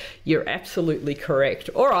spark. You're absolutely correct.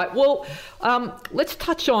 All right, well, let's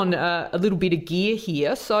touch on a little bit of gear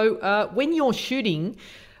here. So when you're shooting,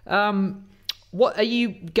 what are you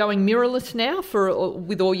going mirrorless now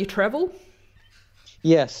with all your travel?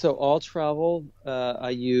 Yes, so all travel, I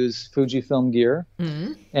use Fujifilm gear,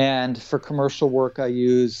 and for commercial work, I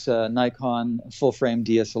use Nikon full-frame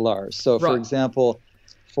DSLRs. So, for example,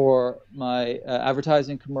 for my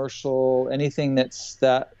advertising commercial, anything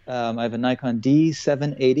I have a Nikon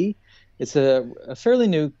D780. It's a fairly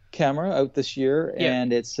new camera out this year,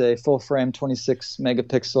 and it's a full-frame 26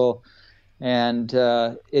 megapixel, and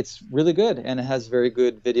it's really good, and it has very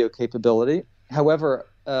good video capability. However,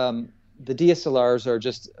 the DSLRs are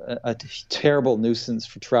just a terrible nuisance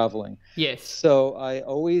for traveling. Yes. So I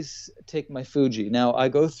always take my Fuji. Now, I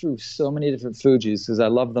go through so many different Fujis because I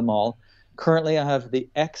love them all. Currently, I have the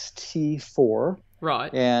X-T4.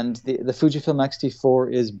 Right. And the Fujifilm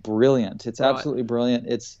X-T4 is brilliant. It's absolutely brilliant.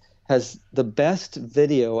 It's has the best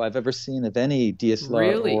video I've ever seen of any DSLR.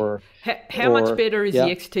 Really? How much better is the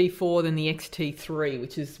X-T4 than the X-T3,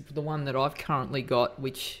 which is the one that I've currently got,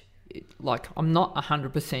 which... like I'm not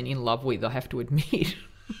 100% in love with, I have to admit.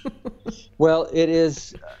 Well, it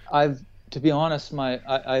is. To be honest,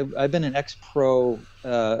 I've been an X Pro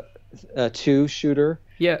 2 shooter.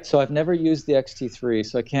 Yeah. So I've never used the X-T3,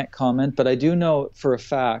 so I can't comment. But I do know for a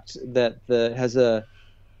fact that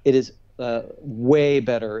it is way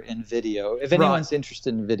better in video. If anyone's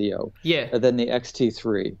interested in video, than the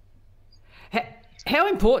X-T3. How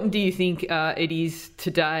important do you think it is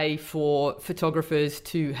today for photographers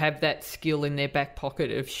to have that skill in their back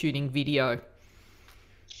pocket of shooting video?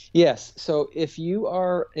 Yes. So if you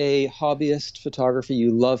are a hobbyist photographer,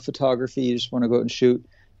 you love photography, you just want to go out and shoot,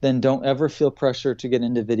 then don't ever feel pressure to get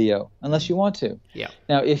into video unless you want to. Yeah.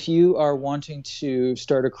 Now, if you are wanting to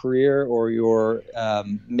start a career or you're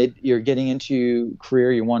getting into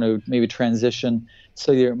career, you want to maybe transition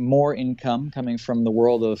so you're more income coming from the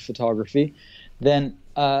world of photography, then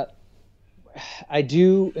I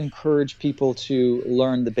do encourage people to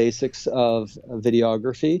learn the basics of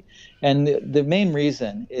videography. And the main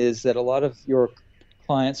reason is that a lot of your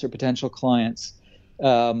clients or potential clients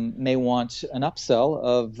may want an upsell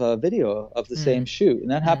of video of the same shoot. And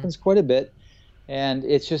that happens quite a bit. And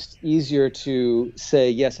it's just easier to say,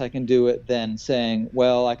 yes, I can do it, than saying,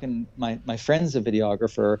 well, my friend's a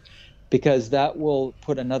videographer, because that will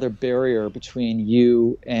put another barrier between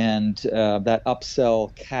you and that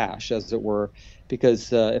upsell cash, as it were.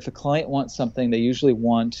 Because if a client wants something, they usually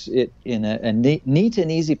want it in a neat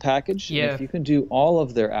and easy package. Yeah. And if you can do all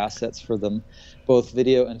of their assets for them, both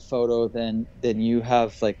video and photo, then you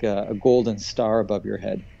have like a golden star above your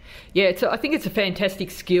head. Yeah, I think it's a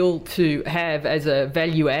fantastic skill to have as a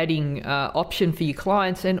value-adding option for your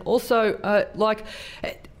clients, and also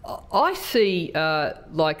I see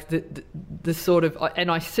like the sort of,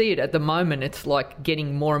 and I see it at the moment, it's like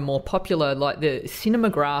getting more and more popular, like the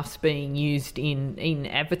cinemagraphs being used in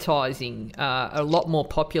advertising a lot more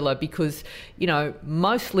popular, because, you know,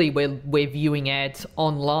 mostly we're viewing ads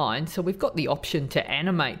online, so we've got the option to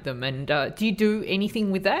animate them. And do you do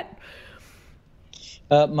anything with that?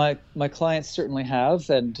 My clients certainly have,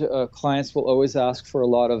 and clients will always ask for a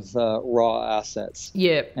lot of raw assets.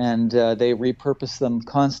 Yeah. And they repurpose them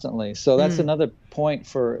constantly. So that's another point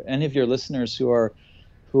for any of your listeners who are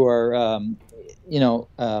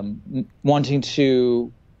wanting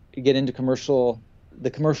to get into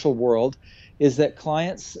the commercial world, is that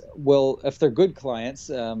clients will, if they're good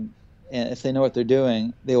clients, and if they know what they're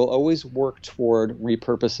doing, they will always work toward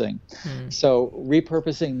repurposing. So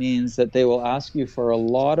repurposing means that they will ask you for a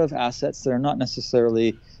lot of assets that are not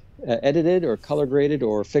necessarily edited or color graded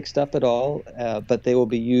or fixed up at all, but they will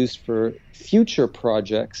be used for future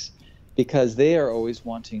projects, because they are always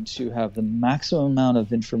wanting to have the maximum amount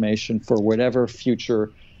of information for whatever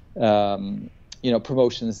future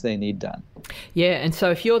promotions they need done. Yeah, and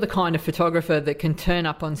so if you're the kind of photographer that can turn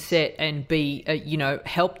up on set and be,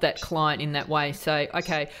 help that client in that way, say,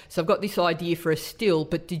 okay, so I've got this idea for a still,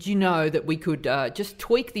 but did you know that we could just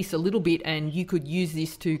tweak this a little bit and you could use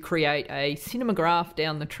this to create a cinematograph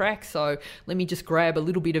down the track? So let me just grab a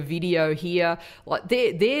little bit of video here. Like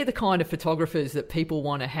they're the kind of photographers that people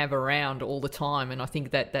want to have around all the time, and I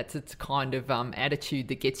think that's a kind of attitude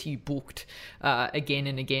that gets you booked again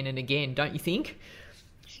and again and again, don't you think?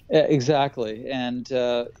 Exactly. And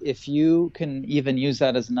if you can even use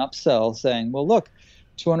that as an upsell, saying, well, look,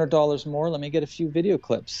 $200 more, let me get a few video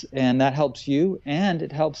clips. And that helps you and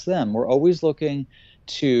it helps them. We're always looking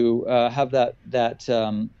to have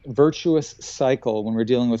that virtuous cycle when we're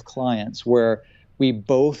dealing with clients where we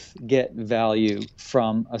both get value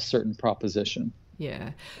from a certain proposition.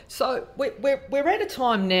 Yeah. So we're at a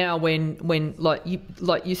time now when like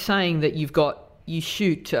you're saying that you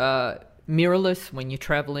shoot mirrorless when you're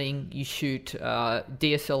traveling, you shoot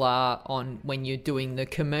DSLR on when you're doing the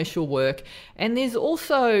commercial work, and there's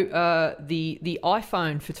also the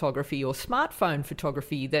iPhone photography or smartphone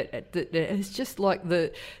photography that is just like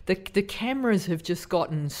the cameras have just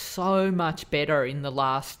gotten so much better in the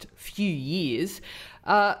last few years.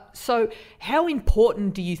 So how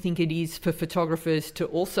important do you think it is for photographers to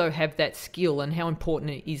also have that skill, and how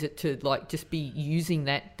important is it to like just be using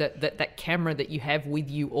that camera that you have with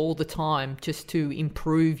you all the time just to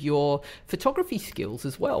improve your photography skills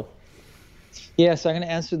as well? Yes, I'm going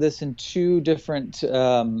to answer this in two different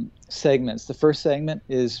segments. The first segment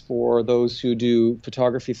is for those who do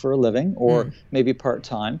photography for a living or maybe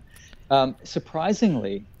part-time.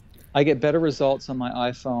 Surprisingly, I get better results on my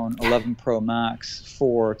iPhone 11 Pro Max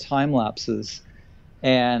for time lapses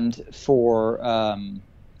and for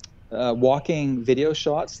walking video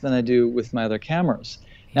shots than I do with my other cameras.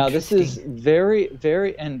 Now, this is very,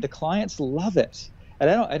 very, and the clients love it. And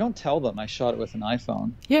I don't tell them I shot it with an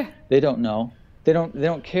iPhone. Yeah. They don't know. They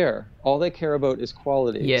don't care. All they care about is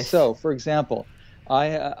quality. Yes. So, for example,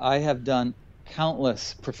 I have done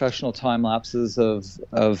countless professional time lapses of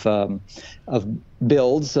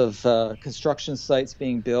builds of construction sites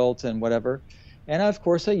being built and whatever, and of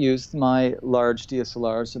course I used my large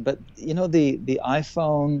DSLRs. But the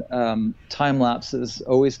iPhone time lapses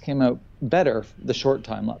always came out better, the short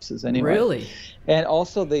time lapses anyway. Really? And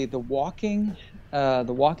also the walking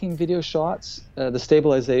video shots, the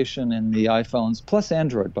stabilization in the iPhones, plus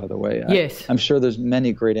Android, by the way. Yes. I'm sure there's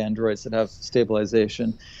many great Androids that have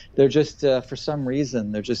stabilization. They're just, for some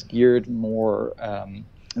reason, they're just geared more,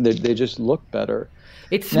 they just look better.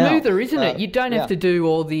 It's smoother, isn't it? You don't have to do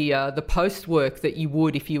all the post work that you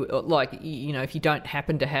would if you if you don't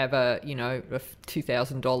happen to have a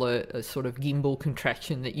 $2,000 sort of gimbal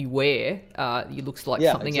contraption that you wear. It looks like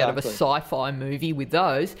something out of a sci-fi movie with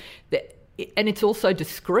those. And it's also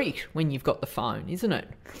discreet when you've got the phone, isn't it?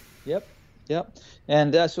 Yep.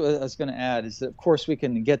 And that's what I was going to add is that, of course, we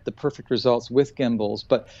can get the perfect results with gimbals,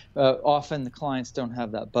 but often the clients don't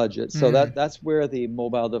have that budget. So that's where the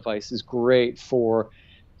mobile device is great for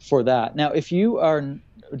that. Now, if you're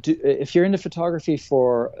into photography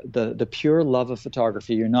for the pure love of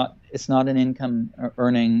photography, it's not an income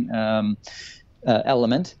earning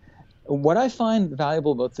element. What I find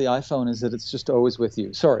valuable about the iPhone is that it's just always with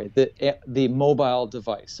you. Sorry, the mobile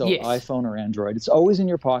device, so yes. iPhone or Android. It's always in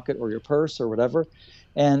your pocket or your purse or whatever.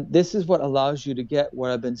 And this is what allows you to get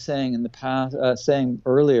what I've been saying in the past, saying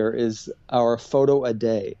earlier, is our photo a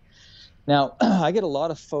day. Now, I get a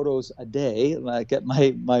lot of photos a day. I get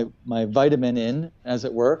my vitamin in, as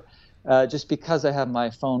it were, just because I have my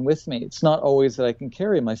phone with me. It's not always that I can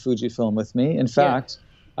carry my Fujifilm with me. In fact,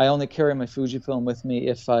 I only carry my Fujifilm with me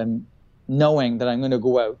if I'm knowing that I'm going to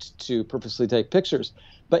go out to purposely take pictures.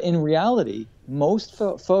 But in reality, most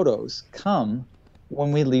photos come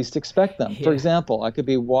when we least expect them. Yeah. For example, I could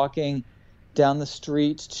be walking down the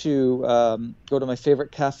street to go to my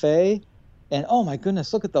favorite cafe, and oh my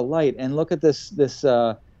goodness, look at the light, and look at this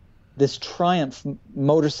Triumph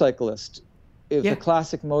motorcyclist, a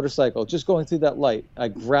classic motorcycle, just going through that light. I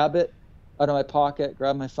grab it out of my pocket,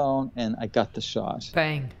 grab my phone, and I got the shot.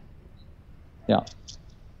 Bang. Yeah.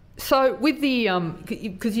 So with the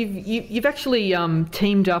because you've actually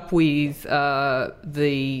teamed up with what's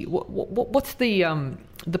the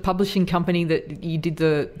publishing company that you did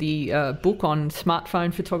the book on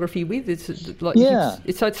smartphone photography with? It's like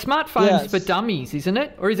so it's Smartphones for Dummies, isn't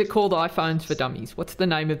it? Or is it called iPhones for Dummies? What's the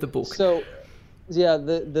name of the book? So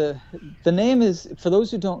the name is, for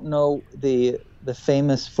those who don't know, the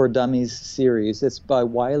famous For Dummies series. It's by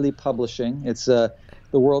Wiley Publishing. It's the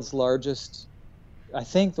world's largest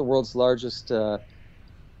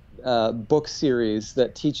book series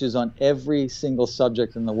that teaches on every single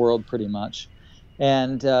subject in the world pretty much.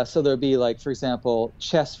 And so there'll be, like, for example,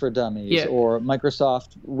 chess for dummies or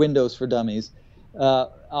Microsoft Windows for dummies.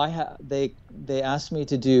 They asked me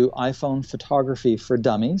to do iPhone photography for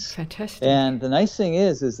dummies. Fantastic. And the nice thing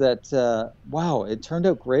is that wow, it turned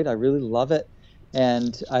out great. I really love it.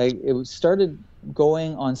 And it started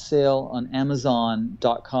going on sale on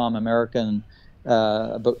Amazon.com American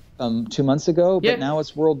about 2 months ago, but now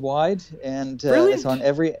it's worldwide, and it's on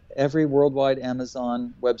every worldwide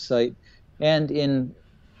Amazon website, and in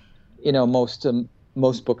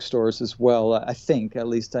most bookstores as well. I think, at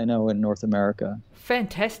least I know, in North America.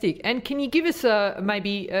 Fantastic. And can you give us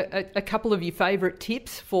maybe a couple of your favourite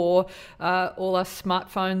tips for all us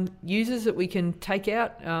smartphone users that we can take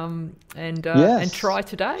out and try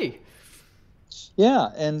today? Yeah,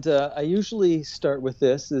 and I usually start with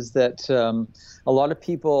this, is that a lot of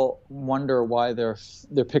people wonder why their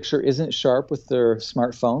picture isn't sharp with their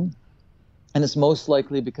smartphone, and it's most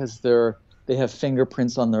likely because they have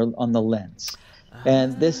fingerprints on the lens.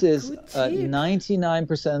 And this is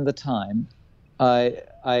 99% of the time.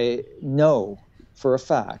 I know for a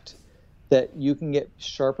fact that you can get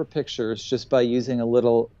sharper pictures just by using a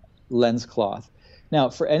little lens cloth. Now,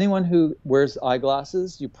 for anyone who wears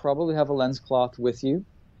eyeglasses, you probably have a lens cloth with you.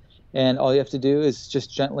 And all you have to do is just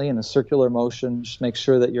gently, in a circular motion, just make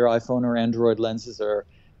sure that your iPhone or Android lenses are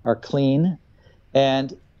clean.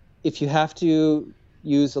 And if you have to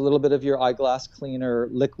use a little bit of your eyeglass cleaner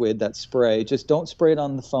liquid, that spray, just don't spray it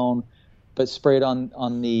on the phone, but spray it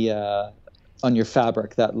on your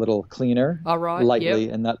fabric, that little cleaner, lightly,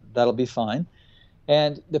 and that'll be fine.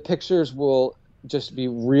 And the pictures will just be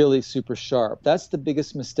really super sharp. That's the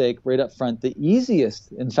biggest mistake right up front. The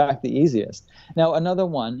easiest. Now, another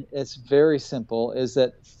one, it's very simple, is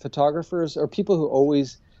that photographers or people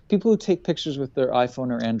who take pictures with their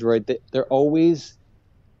iPhone or Android, they always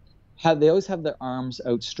have their arms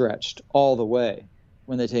outstretched all the way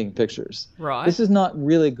when they're taking pictures. Right. This is not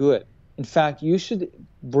really good. In fact, you should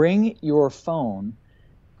bring your phone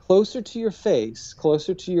closer to your face,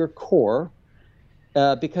 closer to your core,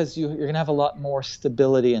 because you're going to have a lot more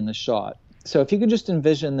stability in the shot. So if you can just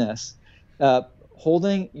envision this,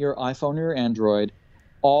 holding your iPhone or your Android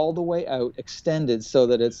all the way out, extended so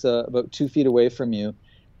that it's about 2 feet away from you,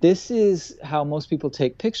 this is how most people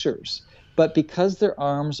take pictures. But because their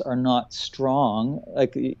arms are not strong, they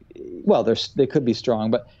could be strong,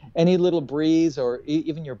 but any little breeze or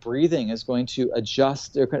even your breathing is going to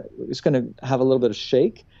adjust. It's going to have a little bit of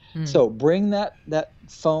shake. So bring that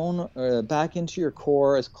phone back into your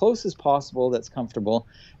core as close as possible that's comfortable,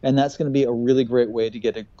 and that's going to be a really great way to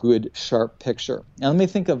get a good, sharp picture. Now let me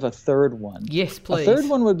think of a third one. Yes, please. A third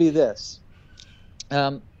one would be this.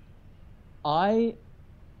 I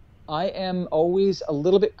am always a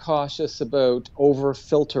little bit cautious about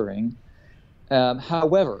over-filtering.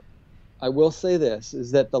 However, I will say this,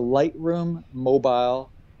 is that the Lightroom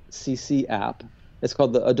Mobile CC app, it's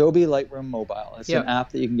called the Adobe Lightroom Mobile. It's an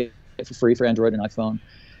app that you can get for free for Android and iPhone.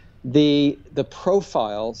 The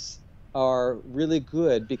profiles are really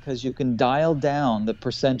good because you can dial down the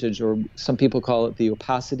percentage, or some people call it the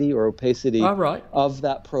opacity of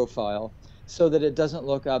that profile, so that it doesn't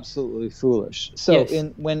look absolutely foolish. So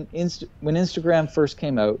when Instagram first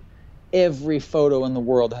came out, every photo in the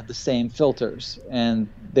world had the same filters, and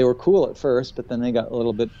they were cool at first, but then they got a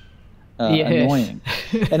little bit annoying.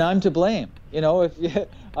 And I'm to blame.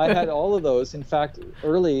 I had all of those. In fact,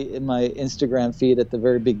 early in my Instagram feed at the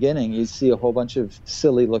very beginning, you'd see a whole bunch of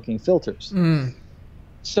silly looking filters.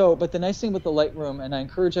 So, but the nice thing about the Lightroom, and I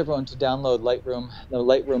encourage everyone to download the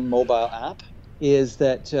Lightroom mobile app, is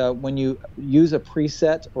that when you use a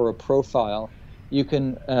preset or a profile, you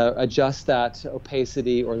can adjust that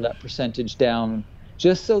opacity or that percentage down,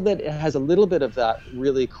 just so that it has a little bit of that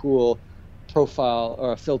really cool profile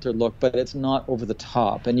or a filtered look, but it's not over the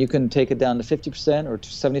top. And you can take it down to 50% or to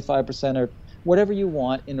 75% or whatever you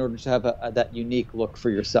want in order to have that unique look for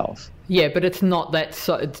yourself. Yeah, but it's not that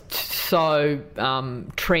so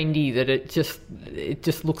trendy that it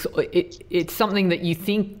just looks. It's something that you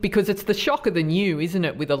think, because it's the shock of the new, isn't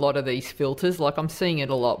it? With a lot of these filters, like I'm seeing it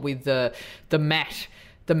a lot with the matte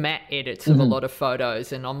edits of a lot of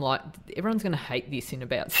photos, and I'm like, everyone's going to hate this in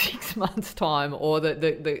about 6 months' time. Or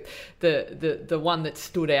the one that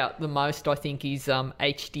stood out the most, I think, is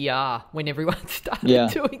HDR. When everyone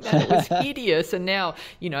started doing that, it was hideous, and now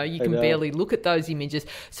you can barely look at those images.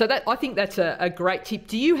 So I think that's a great tip.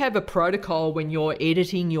 Do you have a protocol when you're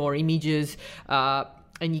editing your images?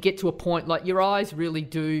 and you get to a point like your eyes really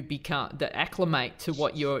do acclimate to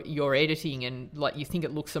what you're editing, and like you think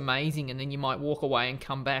it looks amazing, and then you might walk away and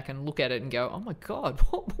come back and look at it and go, oh my God,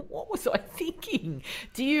 what was I thinking?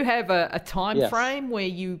 Do you have a time frame where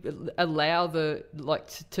you allow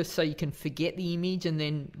so you can forget the image and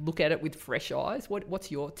then look at it with fresh eyes?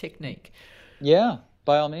 What's your technique? Yeah,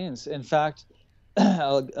 by all means. In fact,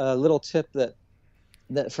 a little tip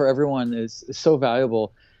that for everyone is so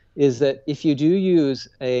valuable is that if you do use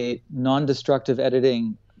a non-destructive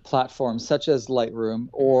editing platform such as Lightroom,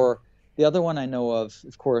 or the other one I know of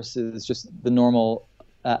course, is just the normal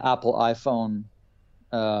Apple iPhone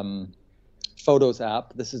Photos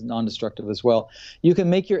app. This is non-destructive as well. You can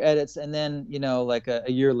make your edits, and then, like a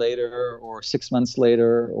year later or 6 months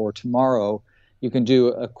later or tomorrow, you can do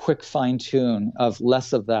a quick fine tune of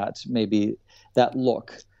less of that, maybe that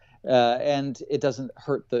look. And it doesn't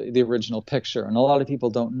hurt the original picture. And a lot of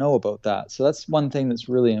people don't know about that. So that's one thing that's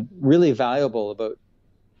really, really valuable about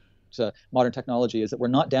modern technology, is that we're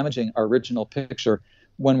not damaging our original picture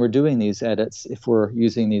when we're doing these edits if we're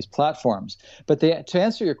using these platforms. But to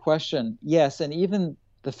answer your question, yes, and even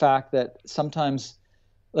the fact that sometimes,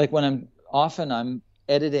 like when I'm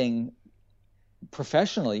editing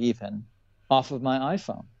professionally even off of my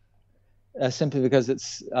iPhone, simply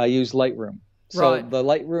because I use Lightroom. So Right. The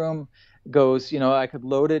Lightroom goes, I could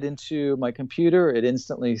load it into my computer. It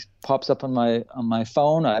instantly pops up on my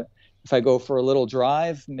phone. If I go for a little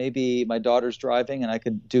drive, maybe my daughter's driving, and I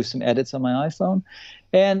could do some edits on my iPhone.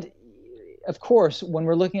 And of course, when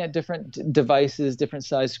we're looking at different devices, different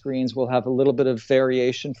size screens, we'll have a little bit of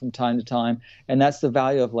variation from time to time. And that's the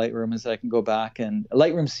value of Lightroom, is that I can go back and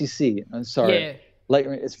Lightroom CC. I'm sorry. Yeah.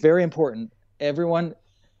 Lightroom. It's very important. Everyone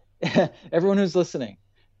who's listening,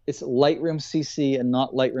 it's Lightroom CC and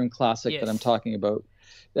not Lightroom Classic that I'm talking about.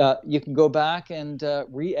 You can go back and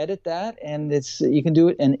re-edit that, and you can do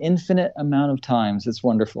it an infinite amount of times. It's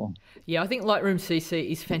wonderful. Yeah, I think Lightroom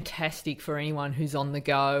CC is fantastic for anyone who's on the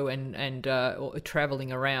go and or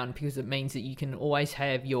traveling around, because it means that you can always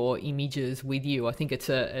have your images with you. I think it's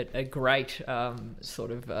a great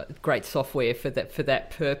great software for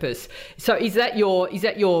that purpose. So is that your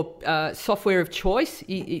software of choice?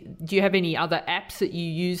 Do you have any other apps that you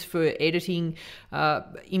use for editing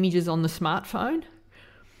images on the smartphone?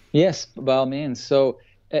 Yes, by all means. So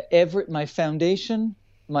my foundation,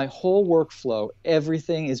 my whole workflow,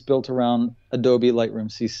 everything is built around Adobe Lightroom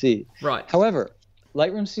CC. Right. However,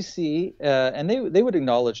 Lightroom CC, and they would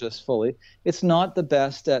acknowledge this fully, it's not the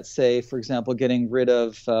best at, say, for example, getting rid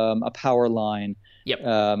of a power line,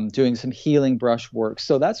 doing some healing brush work.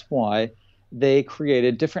 So that's why they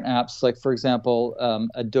created different apps, like, for example,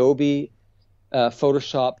 Adobe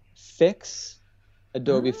Photoshop Fix,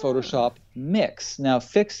 Adobe Photoshop Mix. Now,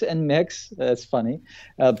 Fix and Mix, that's funny,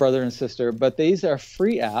 brother and sister, but these are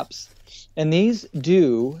free apps, and these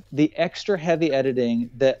do the extra heavy editing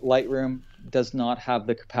that Lightroom does not have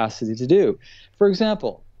the capacity to do. For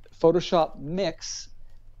example, Photoshop Mix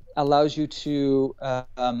allows you to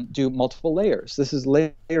do multiple layers. This is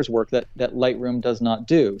layers work that Lightroom does not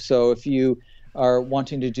do. So if you are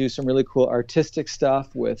wanting to do some really cool artistic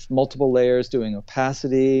stuff with multiple layers, doing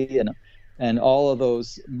opacity and all of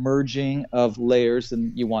those merging of layers,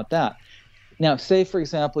 and you want that. Now, say, for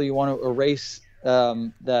example, you want to erase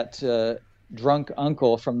that drunk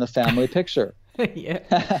uncle from the family picture.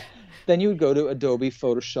 Yeah. Then you would go to Adobe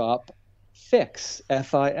Photoshop Fix,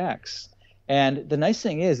 F-I-X. And the nice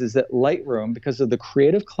thing is that Lightroom, because of the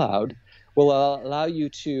Creative Cloud, will allow you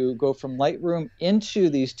to go from Lightroom into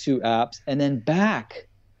these two apps and then back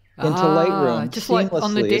into Lightroom just seamlessly. like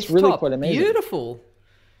on the desktop. It's really quite amazing. Beautiful.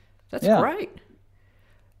 That's great.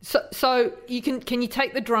 So can you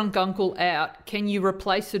take the drunk uncle out? Can you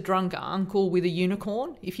replace the drunk uncle with a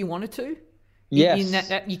unicorn if you wanted to?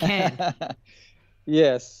 Yes. You can.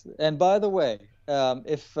 Yes. And by the way,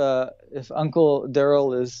 if Uncle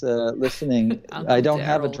Daryl is listening, I don't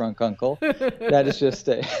have a drunk uncle. That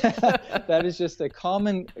is just a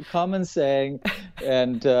common saying,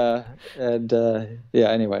 and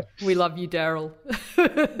anyway. We love you, Daryl.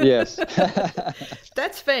 Yes.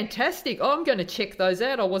 That's fantastic. I'm going to check those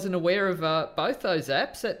out. I wasn't aware of both those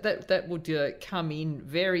apps. That would come in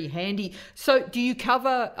very handy. So, do you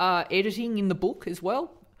cover editing in the book as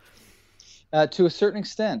well? To a certain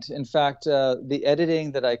extent. In fact, the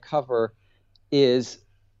editing that I cover is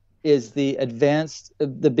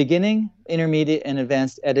the beginning, intermediate, and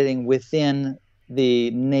advanced editing within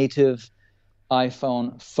the native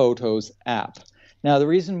iPhone Photos app. Now, the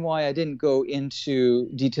reason why I didn't go into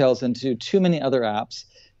details into too many other apps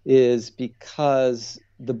is because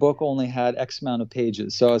the book only had X amount of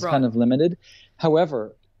pages, so I was kind of limited.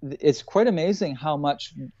 However, it's quite amazing how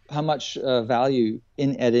much value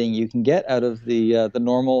in editing you can get out of the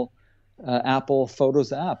normal Apple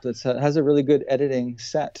Photos app. That has a really good editing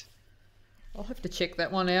set. I'll have to check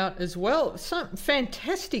that one out as well. Some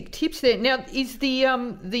fantastic tips there. Now, is the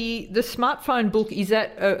smartphone book, is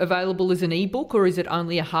that available as an ebook, or is it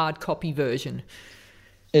only a hard copy version?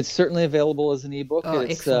 It's certainly available as an ebook. Oh,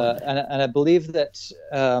 excellent. And I believe that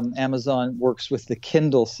Amazon works with the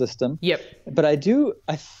Kindle system. Yep. But I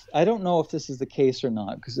don't know if this is the case or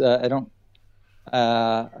not, because I don't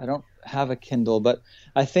have a Kindle, but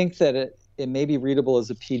I think that it may be readable as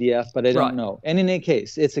a PDF, but I don't know. And in any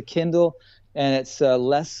case, it's a Kindle, and it's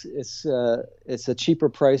it's a cheaper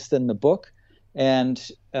price than the book. And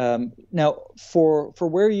now for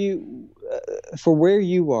where you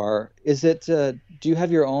are, is it? Do you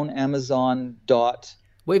have your own Amazon dot?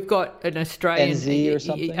 We've got an Australian NZ or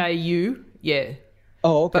something? AU, yeah.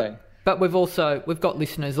 Oh, okay. But we've got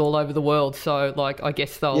listeners all over the world, so like I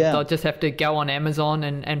guess they'll just have to go on Amazon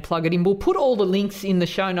and plug it in. We'll put all the links in the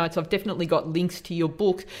show notes. I've definitely got links to your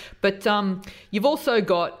book, but you've also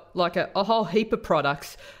got like a whole heap of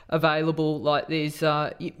products available. Like there's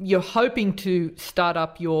you're hoping to start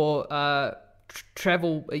up your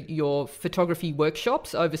your photography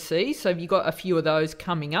workshops overseas. So you've got a few of those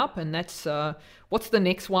coming up, and that's what's the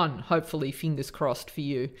next one? Hopefully, fingers crossed for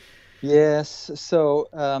you. Yes. So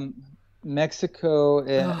Mexico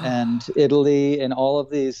and Italy and all of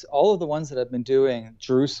the ones that I've been doing,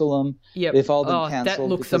 Jerusalem, they've all been canceled. That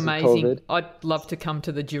looks amazing. I'd love to come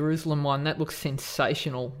to the Jerusalem one. That looks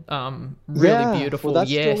sensational. Really beautiful. Well,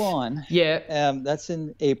 that's still on. Yeah. That's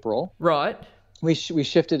in April. Right. We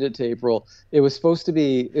shifted it to April. It was supposed to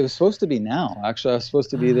be now. Actually, I was supposed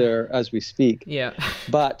to be there as we speak. Yeah.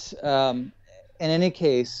 But in any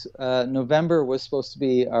case, November was supposed to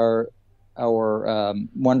be our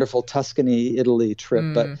wonderful Tuscany, Italy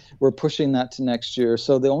trip, but we're pushing that to next year.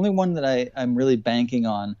 So the only one that I'm really banking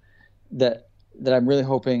on, that I'm really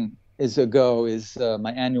hoping is a go, is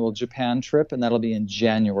my annual Japan trip, and that'll be in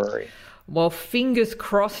January. Well, fingers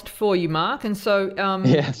crossed for you, Mark. And so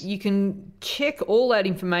yes. You can check all that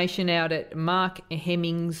information out at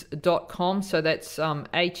markhemmings.com. So that's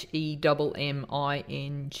HEMMINGS.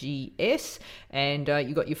 And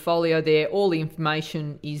you got your folio there. All the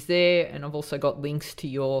information is there. And I've also got links to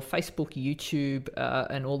your Facebook, YouTube,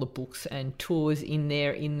 and all the books and tours in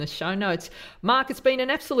there in the show notes. Mark, it's been an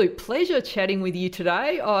absolute pleasure chatting with you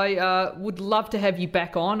today. I would love to have you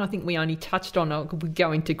back on. I think we only touched on, we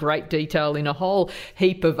go into great detail in a whole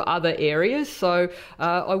heap of other areas. So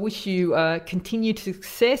I wish you continued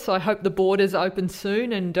success. I hope the borders open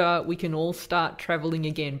soon and we can all start traveling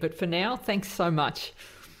again. But for now, thanks so much.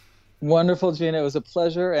 Wonderful, Gina. It was a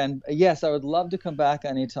pleasure. And yes, I would love to come back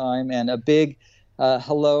anytime. And a big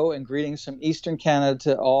hello and greetings from Eastern Canada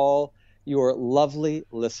to all your lovely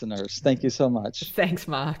listeners. Thank you so much. Thanks,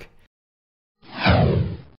 Mark.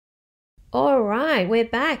 All right, we're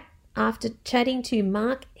back after chatting to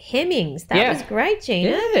Mark Hemmings. That was great,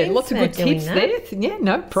 Gina. Yeah, Thanks lots of good tips there. Yeah,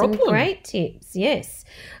 no problem. Some great tips, yes.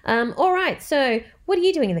 All right, so what are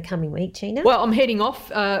you doing in the coming week, Gina? Well, I'm heading off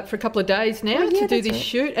for a couple of days now to do this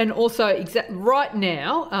shoot. And also, right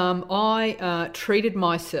now, I treated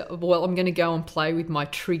myself. Well, I'm going to go and play with my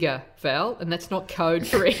trigger, Val, and that's not code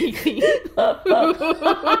for anything.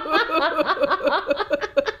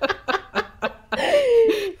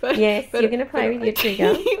 Yes, you're going to play with your trigger.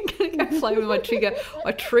 I'm going to go play with my trigger.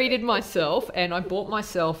 I treated myself and I bought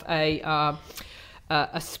myself a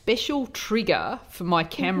special trigger for my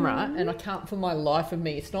camera, and I can't for my life of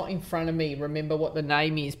me, it's not in front of me, remember what the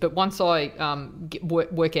name is, but once I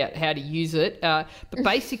work out how to use it, but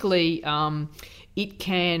basically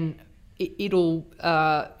it'll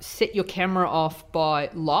set your camera off by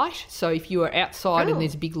light. So if you are outside and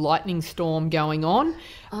there's a big lightning storm going on,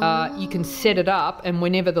 you can set it up, and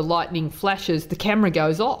whenever the lightning flashes, the camera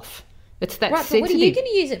goes off. It's that sensitive. But what are you going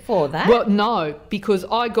to use it for, that? Well, no, because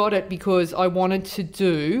I got it because I wanted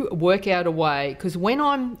to work out a way, because when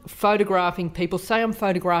I'm photographing people, say I'm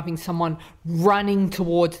photographing someone running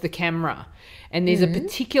towards the camera, and there's a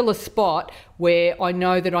particular spot where I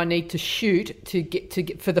know that I need to shoot to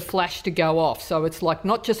get for the flash to go off. So it's like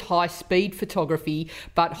not just high speed photography,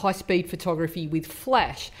 but high speed photography with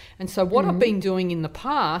flash. And so what I've been doing in the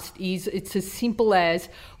past is it's as simple as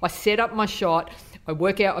I set up my shot, I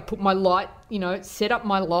work out, I put my light, set up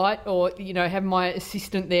my light, or, have my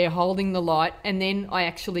assistant there holding the light, and then I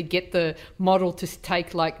actually get the model to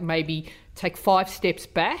take 5 steps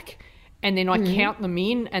back, and then I count them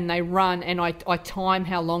in and they run, and I time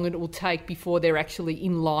how long it will take before they're actually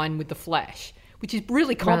in line with the flash, which is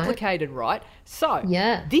really complicated, right? So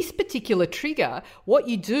this particular trigger, what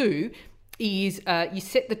you do is you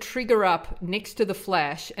set the trigger up next to the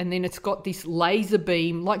flash, and then it's got this laser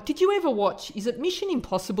beam. Like, did you ever watch, is it Mission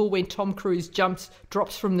Impossible, when Tom Cruise drops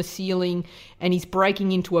from the ceiling and he's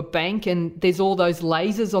breaking into a bank and there's all those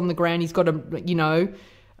lasers on the ground? He's got to, maneuver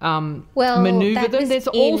them. There's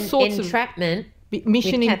all sorts Entrapment.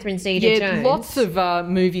 Mission with Catherine Zeta-Jones. Lots of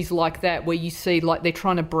movies like that where you see like they're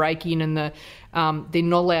trying to break in and they're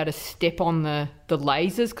not allowed to step on the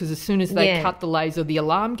lasers, because as soon as they cut the laser, the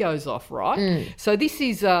alarm goes off, right? So this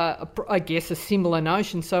is, I guess, a similar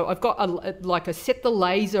notion. So I've got I set the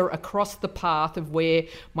laser across the path of where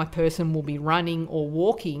my person will be running or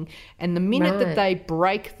walking, and the minute that they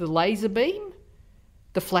break the laser beam,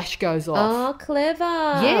 the flash goes off. Oh, clever.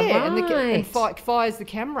 Yeah, right. and fires the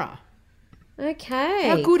camera. Okay.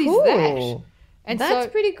 How good is that? And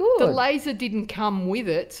that's pretty good. The laser didn't come with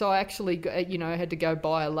it, so I actually, had to go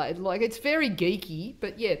buy a laser. Like, it's very geeky,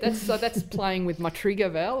 but yeah, that's playing with my trigger,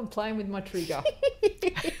 Val. I'm playing with my trigger.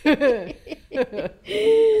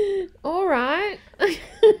 All right.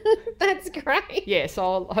 That's great. Yeah,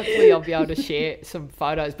 so hopefully I'll be able to share some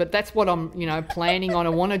photos. But that's what I'm, planning on. I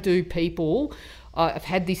want to do people. I've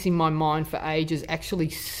had this in my mind for ages, actually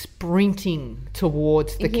sprinting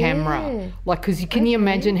towards the camera. Like, because can you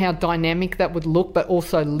imagine how dynamic that would look, but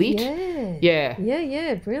also lit?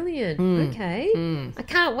 Yeah, brilliant. Okay. I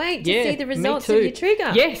can't wait to see the results of your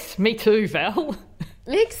trigger. Yes, me too, Val.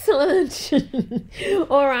 Excellent.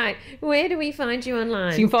 All right. Where do we find you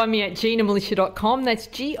online? So you can find me at GinaMilicia.com. That's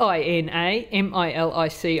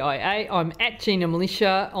GinaMilicia. I'm at Gina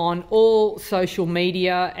Milicia on all social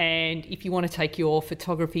media. And if you want to take your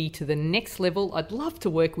photography to the next level, I'd love to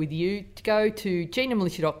work with you. To go to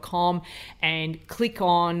GinaMilicia.com and click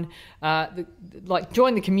on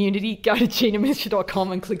join the community. Go to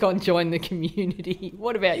GinaMilicia.com and click on join the community.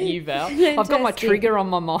 What about you, Val? Fantastic. I've got my trigger on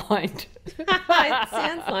my mind. It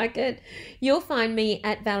sounds like it. You'll find me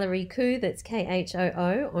at Valerie Khoo, that's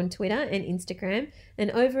KHOO, on Twitter and Instagram,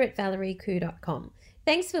 and over at ValerieKhoo.com.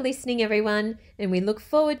 Thanks for listening, everyone, and we look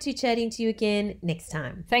forward to chatting to you again next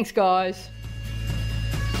time. Thanks, guys.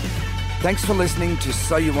 Thanks for listening to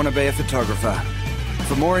So You Want to Be a Photographer.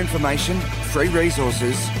 For more information, free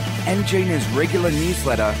resources, and Gina's regular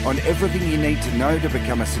newsletter on everything you need to know to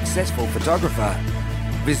become a successful photographer,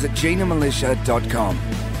 visit GinaMilicia.com.